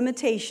without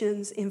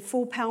limitations in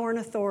full power and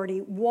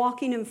authority,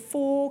 walking in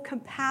full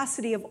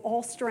capacity of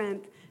all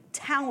strength,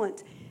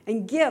 talent,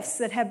 and gifts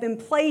that have been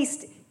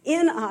placed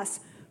in us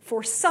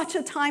for such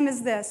a time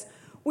as this.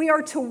 We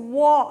are to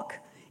walk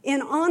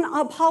in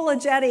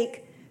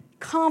unapologetic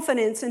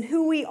confidence in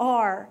who we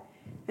are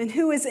and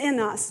who is in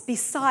us,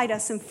 beside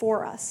us, and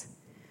for us.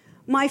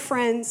 My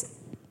friends,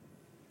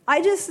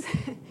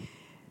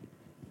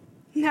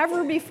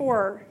 Never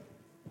before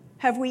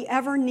have we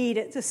ever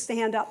needed to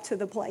stand up to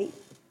the plate,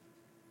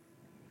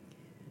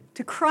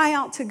 to cry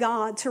out to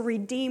God, to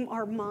redeem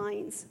our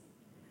minds.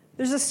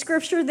 There's a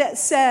scripture that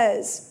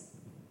says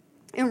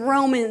in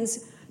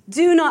Romans,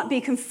 do not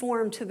be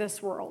conformed to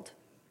this world.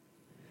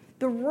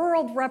 The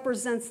world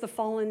represents the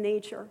fallen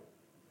nature.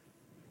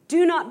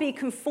 Do not be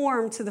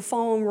conformed to the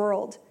fallen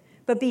world,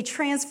 but be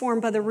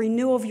transformed by the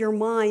renewal of your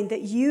mind,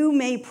 that you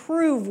may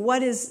prove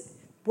what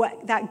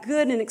that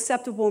good and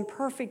acceptable and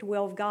perfect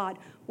will of God.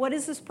 What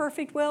is this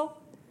perfect will?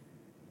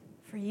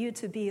 For you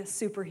to be a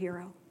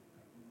superhero.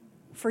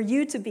 For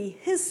you to be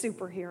his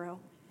superhero.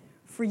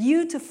 For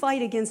you to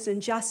fight against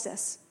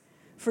injustice.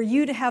 For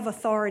you to have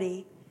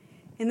authority.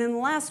 And then the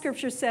last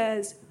scripture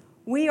says,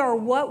 we are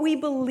what we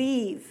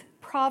believe.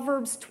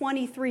 Proverbs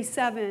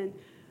 23:7.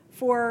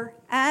 For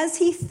as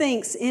he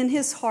thinks in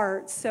his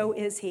heart, so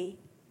is he.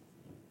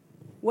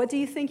 What do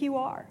you think you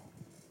are?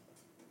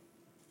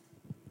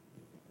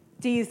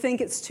 Do you think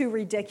it's too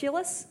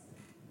ridiculous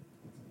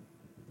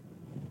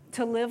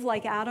to live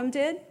like Adam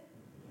did?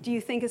 Do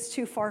you think it's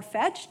too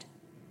far-fetched?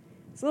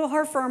 It's a little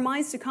hard for our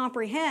minds to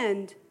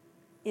comprehend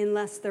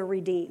unless they're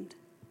redeemed,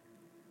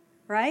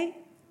 right?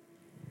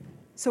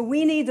 So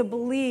we need to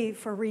believe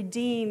for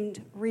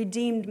redeemed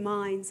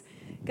minds.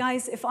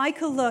 Guys, if I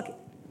could look,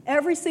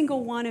 every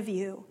single one of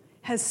you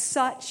has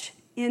such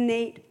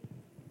innate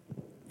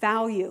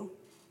value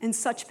and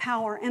such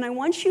power. And I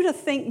want you to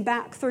think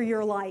back through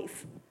your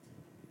life.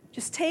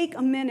 Just take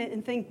a minute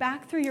and think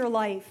back through your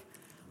life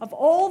of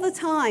all the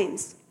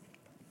times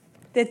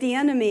that the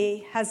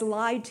enemy has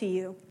lied to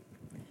you.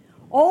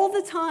 All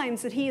the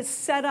times that he has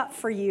set up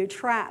for you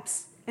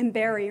traps and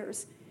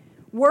barriers,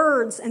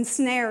 words and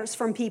snares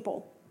from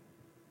people.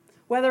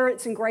 Whether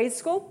it's in grade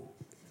school,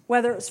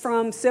 whether it's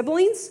from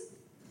siblings,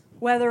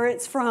 whether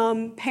it's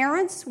from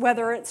parents,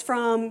 whether it's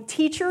from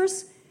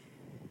teachers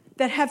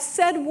that have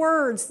said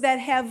words that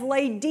have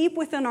laid deep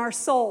within our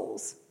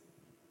souls.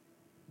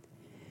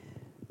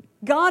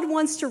 God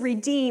wants to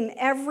redeem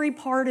every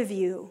part of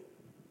you.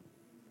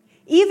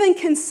 Even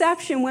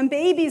conception, when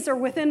babies are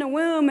within a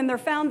womb and they're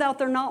found out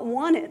they're not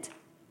wanted.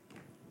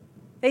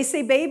 They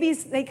say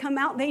babies, they come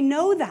out, they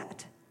know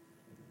that.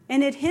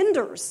 And it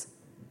hinders.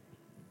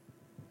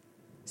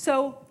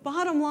 So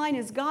bottom line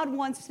is God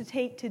wants to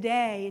take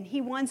today and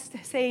he wants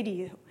to say to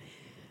you,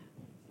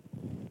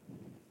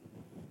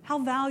 how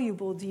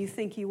valuable do you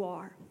think you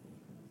are?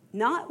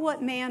 Not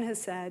what man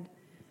has said,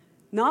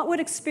 not what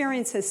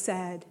experience has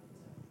said.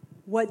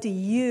 What do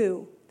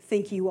you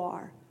think you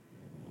are?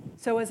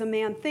 So as a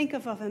man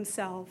thinketh of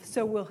himself,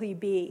 so will he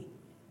be.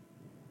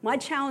 My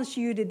challenge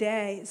to you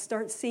today is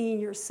start seeing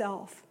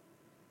yourself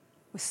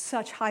with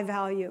such high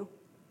value,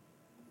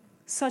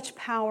 such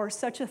power,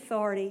 such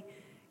authority.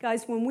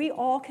 Guys, when we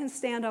all can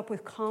stand up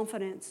with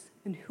confidence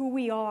in who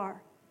we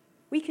are,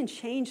 we can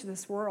change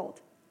this world.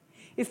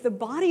 If the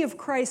body of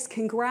Christ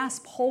can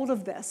grasp hold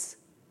of this,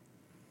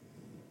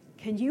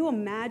 can you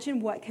imagine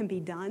what can be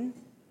done?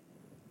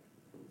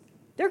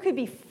 There could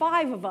be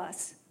 5 of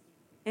us,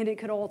 and it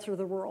could alter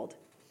the world.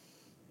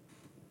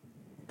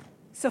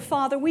 So,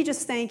 Father, we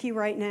just thank you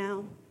right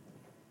now.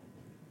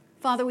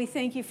 Father, we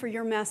thank you for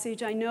your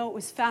message. I know it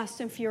was fast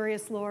and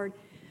furious, Lord.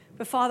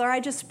 But, Father, I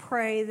just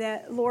pray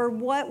that, Lord,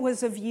 what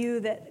was of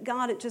you that,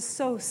 God, it just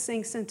so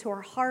sinks into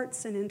our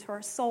hearts and into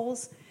our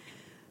souls.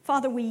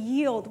 Father, we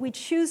yield. We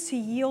choose to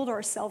yield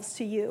ourselves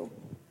to you.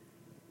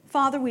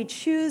 Father, we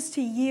choose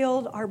to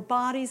yield our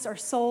bodies, our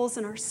souls,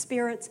 and our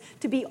spirits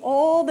to be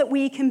all that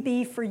we can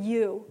be for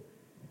you.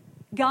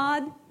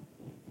 God,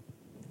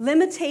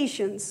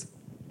 limitations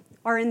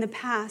are in the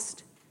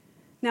past.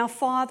 Now,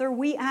 Father,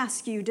 we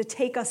ask you to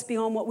take us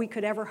beyond what we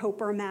could ever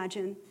hope or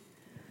imagine.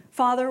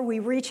 Father, we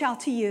reach out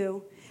to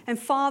you. And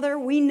Father,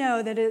 we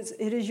know that it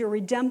is your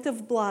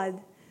redemptive blood.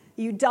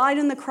 You died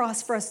on the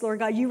cross for us, Lord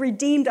God. You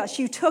redeemed us.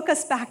 You took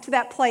us back to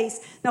that place.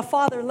 Now,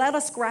 Father, let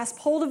us grasp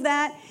hold of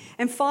that.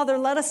 And Father,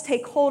 let us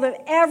take hold of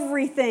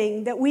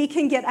everything that we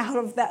can get out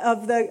of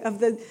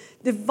the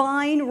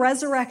divine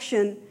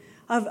resurrection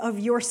of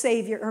your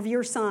Savior, of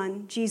your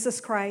Son,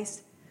 Jesus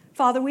Christ.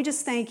 Father, we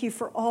just thank you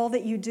for all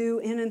that you do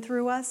in and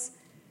through us.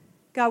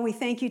 God, we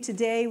thank you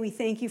today. We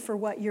thank you for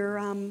what you're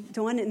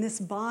doing in this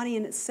body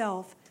in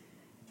itself.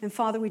 And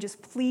Father, we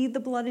just plead the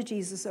blood of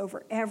Jesus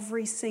over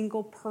every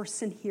single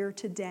person here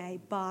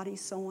today, body,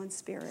 soul, and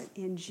spirit,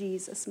 in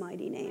Jesus'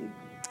 mighty name.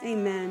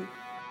 Amen.